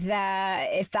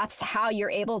that's how you're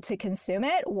able to consume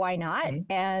it, why not?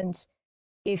 And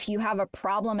if you have a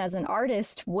problem as an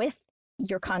artist with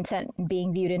your content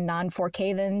being viewed in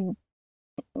non-4K, then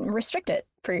restrict it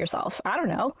for yourself. I don't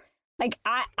know. Like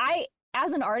I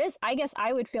as an artist, I guess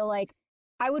I would feel like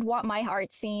I would want my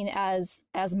art seen as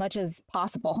much as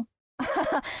possible.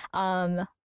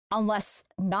 Unless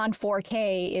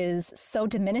non-4K is so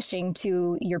diminishing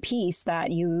to your piece that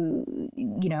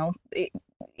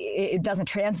it doesn't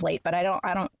translate. But I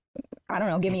don't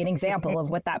know. Give me an example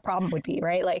of what that problem would be,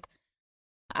 right? Like,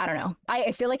 I don't know.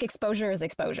 I feel like exposure is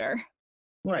exposure.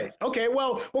 Right. Okay.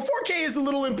 Well, 4K is a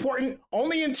little important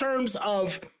only in terms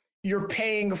of you're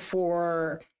paying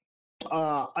for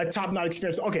a top-notch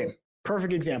experience. Okay.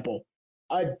 Perfect example.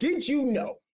 Did you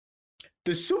know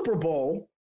the Super Bowl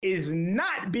is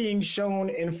not being shown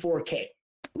in 4K?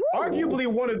 Ooh. Arguably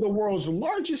one of the world's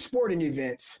largest sporting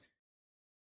events.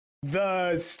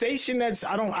 The station that's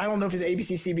I don't know if it's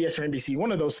ABC, CBS, or NBC,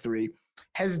 one of those three,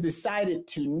 has decided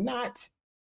to not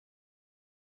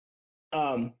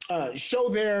show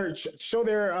their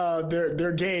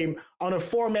game on a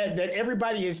format that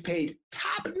everybody has paid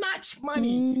top-notch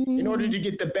money in order to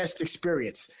get the best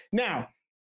experience. Now,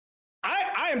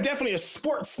 I am definitely a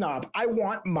sports snob. I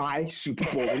want my Super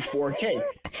Bowl in 4K.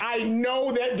 I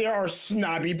know that there are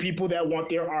snobby people that want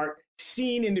their art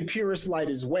seen in the purest light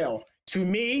as well. To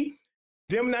me,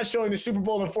 them not showing the Super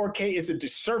Bowl in 4K is a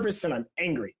disservice, and I'm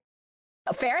angry.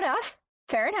 Fair enough.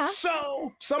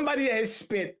 So somebody that has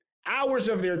spent hours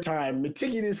of their time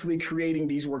meticulously creating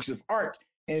these works of art,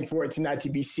 and for it to not to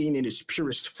be seen in its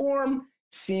purest form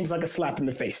seems like a slap in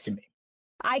the face to me.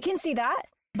 I can see that,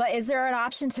 but is there an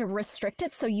option to restrict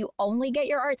it so you only get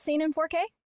your art seen in 4K?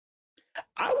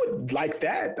 I would like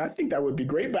that. I think that would be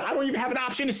great, but I don't even have an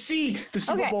option to see the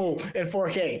Super Bowl in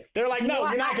 4K. They're like, no,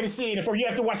 you're not going to see it in 4K. You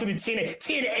have to watch it in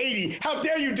 1080. How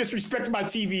dare you disrespect my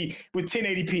TV with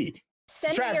 1080p?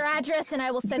 Send me your address and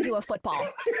I will send you a football.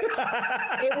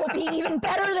 It will be even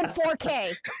better than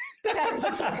 4K. Better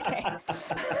than 4K.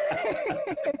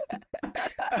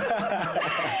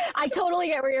 I totally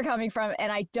get where you're coming from, and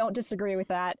I don't disagree with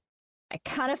that. I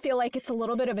kind of feel like it's a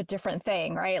little bit of a different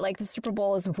thing, right? Like the Super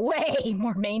Bowl is way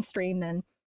more mainstream than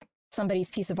somebody's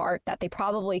piece of art that they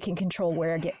probably can control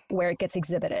where it gets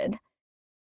exhibited.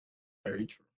 Very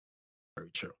true. Very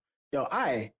true. Yo,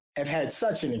 I have had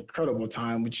such an incredible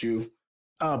time with you.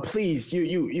 Please,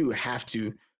 you have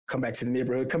to come back to the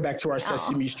neighborhood, come back to our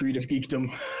Sesame Street of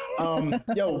geekdom.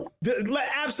 The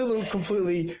absolute,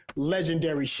 completely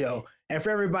legendary show. And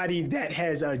for everybody that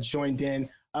has joined in,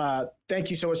 thank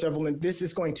you so much, Evelyn. This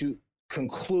is going to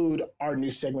conclude our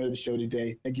new segment of the show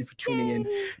today. Thank you for tuning in.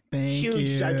 Thank you.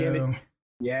 Gigantic.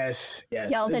 Yes.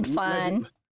 Y'all been fun.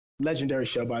 Legendary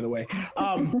show, by the way.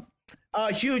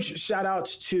 Huge shout out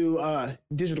to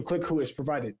Digital Click, who has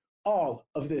provided all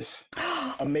of this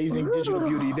amazing digital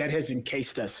beauty that has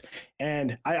encased us.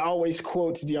 And I always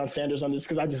quote Deion Sanders on this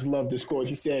because I just love this quote.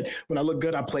 He said, "When I look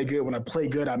good, I play good. When I play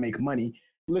good, I make money."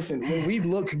 Listen, when we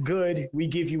look good, we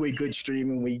give you a good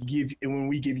stream, and when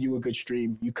we give you a good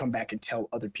stream, you come back and tell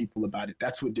other people about it.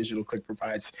 That's what Digital Click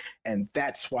provides, and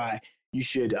that's why you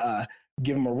should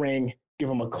give them a ring, give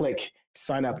them a click,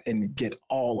 sign up, and get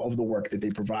all of the work that they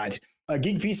provide.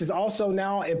 GeekBeast is also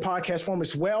now in podcast form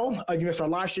as well. If you missed our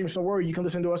live streams, don't worry. You can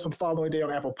listen to us on the following day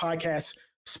on Apple Podcasts,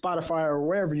 Spotify, or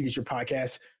wherever you get your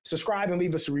podcasts. Subscribe and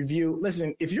leave us a review.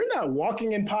 Listen, if you're not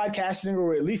walking in podcasting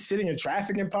or at least sitting in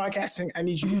traffic in podcasting, I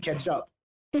need you to catch up.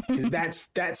 Because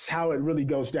that's how it really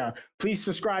goes down. Please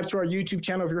subscribe to our YouTube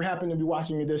channel if you're happening to be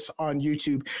watching this on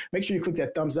YouTube. Make sure you click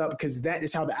that thumbs up because that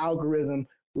is how the algorithm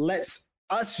lets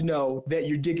us know that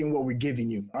you're digging what we're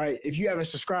giving you. All right. If you haven't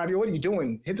subscribed, what are you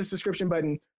doing? Hit the subscription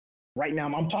button right now.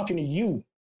 I'm talking to you.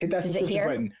 Hit that subscription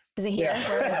button. Is it here? Yeah.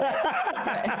 Where is it?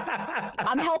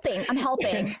 I'm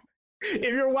helping.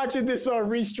 If you're watching this on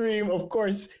Restream, of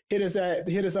course, hit us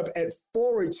up at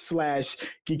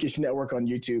 /Geekish Network on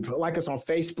YouTube. Like us on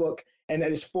Facebook, and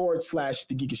that is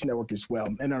 /the Geekish Network as well.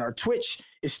 And on our Twitch,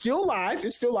 it's still live.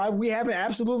 We haven't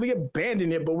absolutely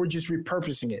abandoned it, but we're just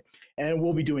repurposing it. And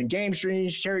we'll be doing game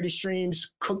streams, charity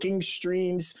streams, cooking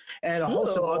streams, and a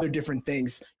host of other different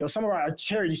things. Some of our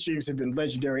charity streams have been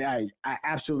legendary. I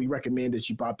absolutely recommend that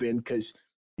you pop in because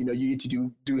you get to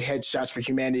do headshots for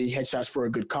humanity, headshots for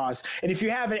a good cause. And if you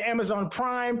have an Amazon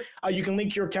Prime, you can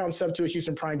link your account and sub to us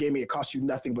using Prime Gaming. It costs you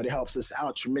nothing, but it helps us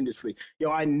out tremendously.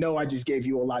 I know I just gave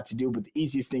you a lot to do, but the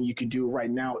easiest thing you can do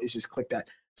right now is just click that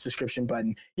subscription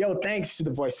button. Thanks to the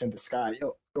voice in the sky.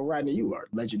 Rodney, you are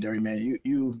legendary, man.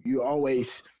 You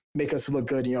always make us look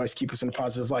good, and you always keep us in a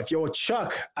positive life.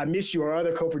 Chuck, I miss you. Our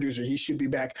other co-producer, he should be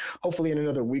back hopefully in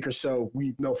another week or so.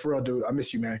 For real, dude, I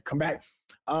miss you, man. Come back.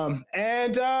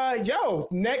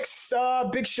 Next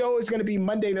big show is going to be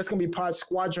Monday. That's going to be Pod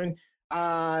Squadron.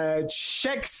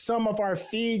 Check some of our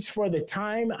feeds for the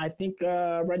time. I think,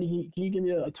 Rodney, can you give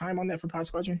me a time on that for Pod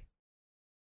Squadron?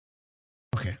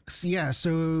 Okay.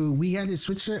 So we had to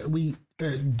switch it.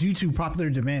 Due to popular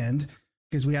demand,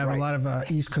 because we have a lot of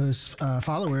East Coast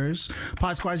followers,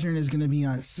 Pod Squadron is going to be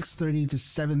on 6:30 to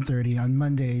 7:30 on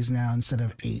Mondays now instead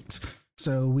of 8.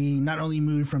 So we not only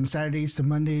moved from Saturdays to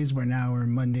Mondays, but now we're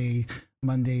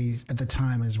Mondays at the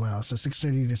time as well. So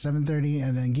 6:30 to 7:30,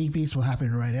 and then GeekBeast will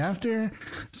happen right after.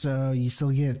 So you still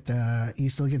get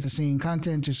the same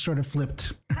content, just sort of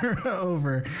flipped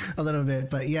over a little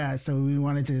bit. But yeah, so we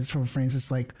wanted to, for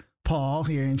instance, like Paul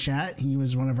here in chat, he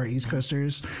was one of our East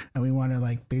Coasters, and we want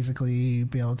to basically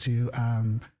be able to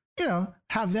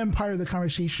have them part of the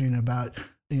conversation about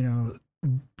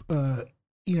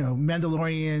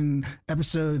Mandalorian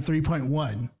episode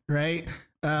 3.1, right?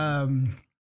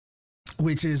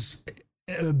 Which is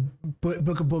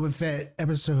Book of Boba Fett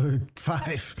episode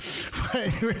 5.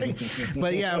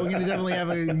 But yeah, we can definitely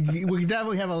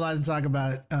have a lot to talk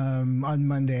about on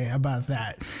Monday about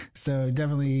that. So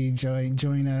definitely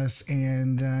join us,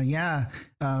 and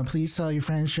please tell your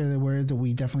friends, share the word that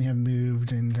we definitely have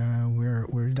moved, and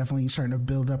we're definitely starting to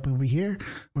build up over here.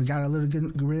 We got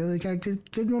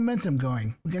good momentum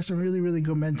going. We got some really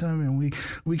good momentum, and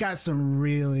we got some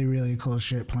really cool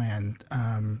shit planned.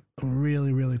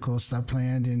 Really cool stuff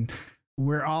planned, and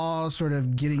we're all sort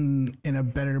of getting in a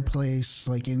better place,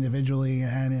 like individually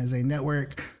and as a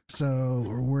network. So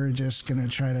we're just gonna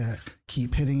try to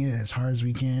keep hitting it as hard as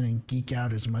we can and geek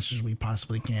out as much as we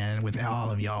possibly can with all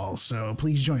of y'all. So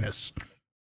please join us.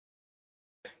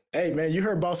 Hey man, you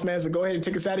heard Boss Man, so go ahead and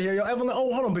take us out of here. Evelyn,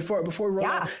 hold on before we roll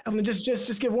out. Evelyn,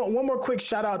 just give one more quick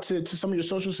shout out to some of your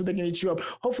socials so they can hit you up.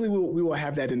 Hopefully we will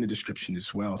have that in the description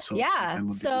as well. So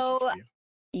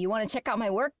you want to check out my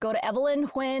work, go to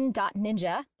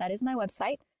evelynhuynh.ninja. That is my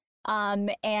website.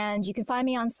 And you can find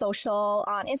me on social,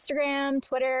 on Instagram,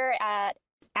 Twitter, at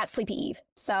Sleepy Eve.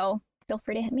 So feel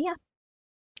free to hit me up.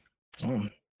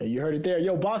 You heard it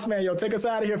there. Boss Man, take us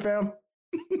out of here, fam.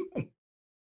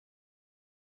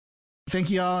 Thank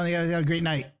you all, and have a great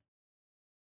night.